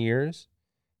had in years.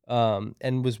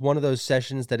 And was one of those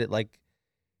sessions that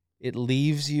it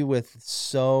leaves you with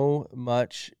so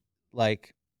much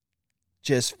like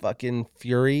just fucking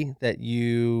fury that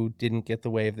you didn't get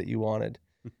the wave that you wanted.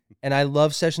 And I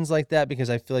love sessions like that because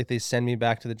I feel like they send me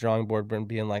back to the drawing board and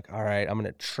being like, all right, I'm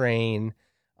going to train.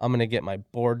 I'm going to get my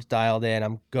boards dialed in.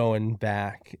 I'm going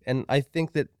back. And I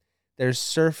think that there's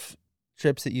surf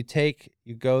trips that you take,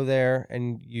 you go there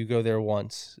and you go there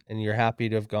once and you're happy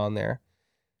to have gone there.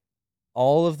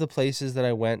 All of the places that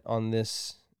I went on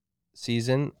this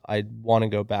season, I want to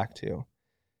go back to.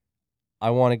 I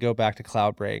want to go back to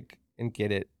Cloudbreak and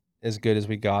get it as good as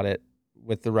we got it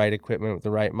with the right equipment, with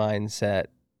the right mindset,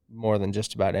 more than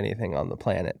just about anything on the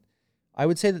planet. I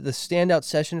would say that the standout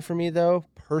session for me, though,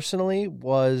 personally,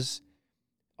 was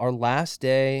our last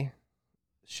day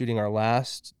shooting our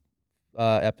last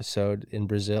episode in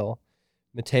Brazil.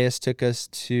 Mateus took us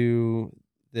to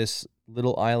this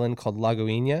little island called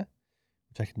Lagoinha,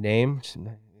 which I could name.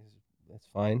 That's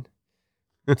fine.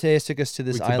 Mateus took us to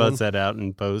this We can island. buzz that out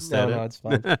and post No, that. no, it's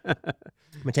fine.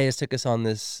 Mateus took us on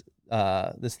this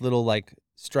little like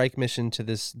strike mission to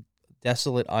this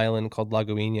desolate island called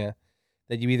Lagoinha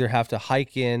that you either have to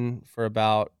hike in for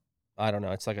about, I don't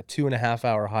know, it's like a 2.5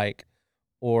 hour hike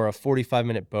or a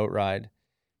 45-minute boat ride.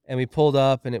 And we pulled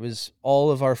up and it was all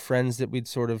of our friends that we'd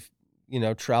sort of, you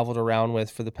know, traveled around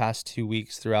with for the past 2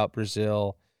 weeks throughout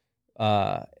Brazil.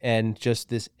 And just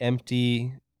this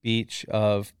empty beach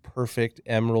of perfect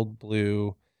emerald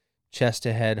blue, chest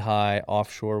to head high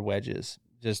offshore wedges,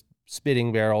 just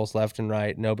spitting barrels left and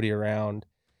right, nobody around.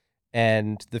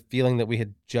 And the feeling that we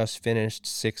had just finished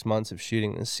 6 months of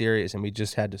shooting this series and we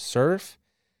just had to surf,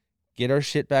 get our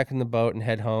shit back in the boat and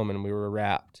head home, and we were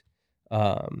wrapped.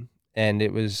 And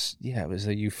it was a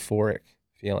euphoric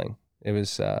feeling. It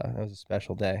was a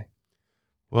special day.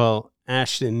 Well,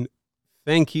 Ashton,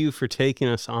 thank you for taking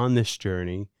us on this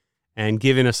journey and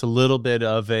giving us a little bit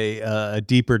of a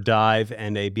deeper dive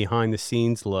and a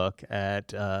behind-the-scenes look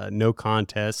at No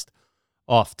Contest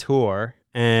Off Tour.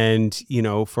 And, you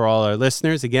know, for all our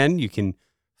listeners, again, you can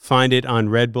find it on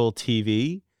Red Bull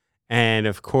TV. And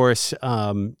of course,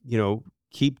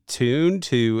 keep tuned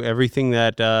to everything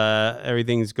that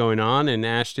everything's going on. And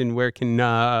Ashton, where can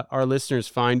our listeners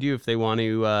find you if they want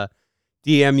to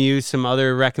DM you some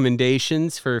other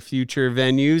recommendations for future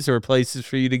venues or places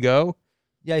for you to go?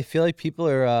 Yeah, I feel like people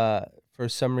are, for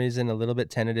some reason, a little bit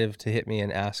tentative to hit me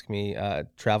and ask me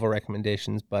travel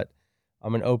recommendations, but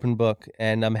I'm an open book,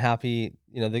 and I'm happy.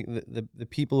 The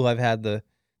people who I've had the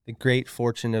great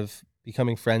fortune of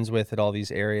becoming friends with at all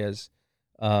these areas,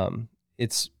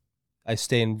 I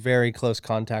stay in very close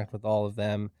contact with all of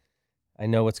them. I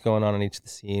know what's going on each of the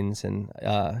scenes, and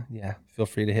feel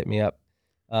free to hit me up.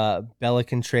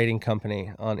 Belican Trading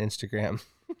Company on Instagram.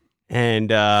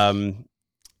 And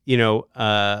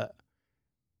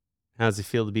how's it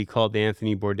feel to be called the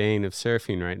Anthony Bourdain of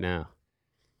surfing right now?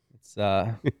 It's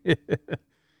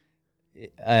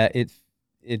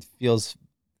it feels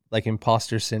like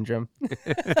imposter syndrome.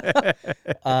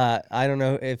 I don't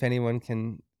know if anyone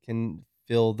can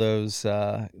fill those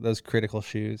critical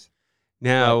shoes.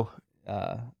 Now,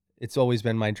 it's always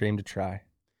been my dream to try.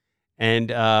 And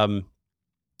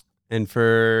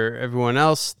for everyone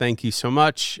else, thank you so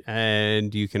much.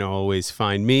 And you can always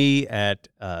find me at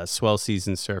Swell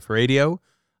Season Surf Radio.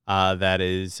 That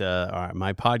is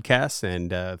my podcast.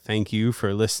 And thank you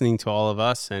for listening to all of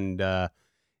us. And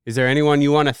is there anyone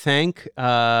you want to thank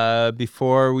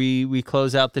before we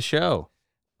close out the show?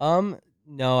 No,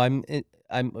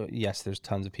 yes, there's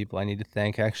tons of people I need to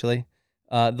thank, actually.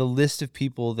 The list of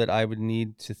people that I would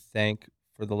need to thank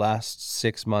for the last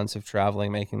 6 months of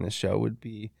traveling, making this show would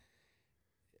be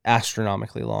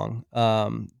astronomically long.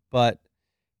 But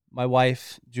my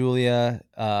wife, Julia,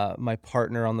 my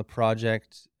partner on the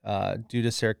project, Duda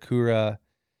Serkura,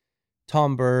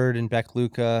 Tom Bird and Beck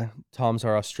Luca. Tom's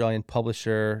our Australian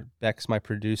publisher. Beck's my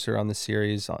producer on the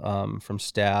series from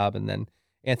Stab. And then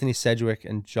Anthony Sedgwick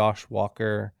and Josh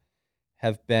Walker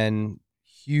have been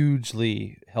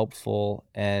hugely helpful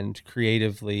and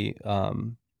creatively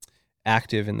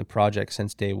active in the project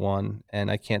since day one. And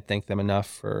I can't thank them enough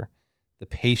for the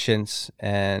patience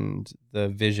and the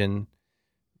vision,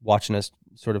 watching us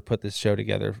sort of put this show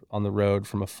together on the road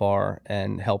from afar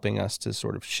and helping us to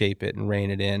sort of shape it and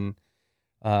rein it in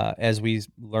as we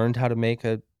learned how to make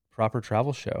a proper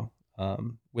travel show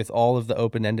with all of the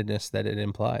open-endedness that it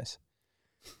implies.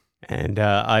 And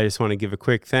I just want to give a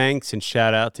quick thanks and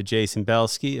shout out to Jason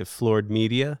Belsky of Floored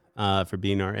Media for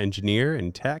being our engineer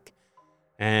and tech.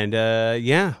 And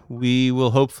we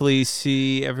will hopefully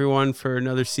see everyone for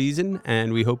another season.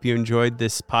 And we hope you enjoyed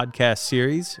this podcast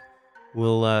series.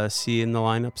 We'll see you in the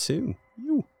lineup soon.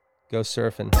 Go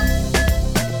surfing.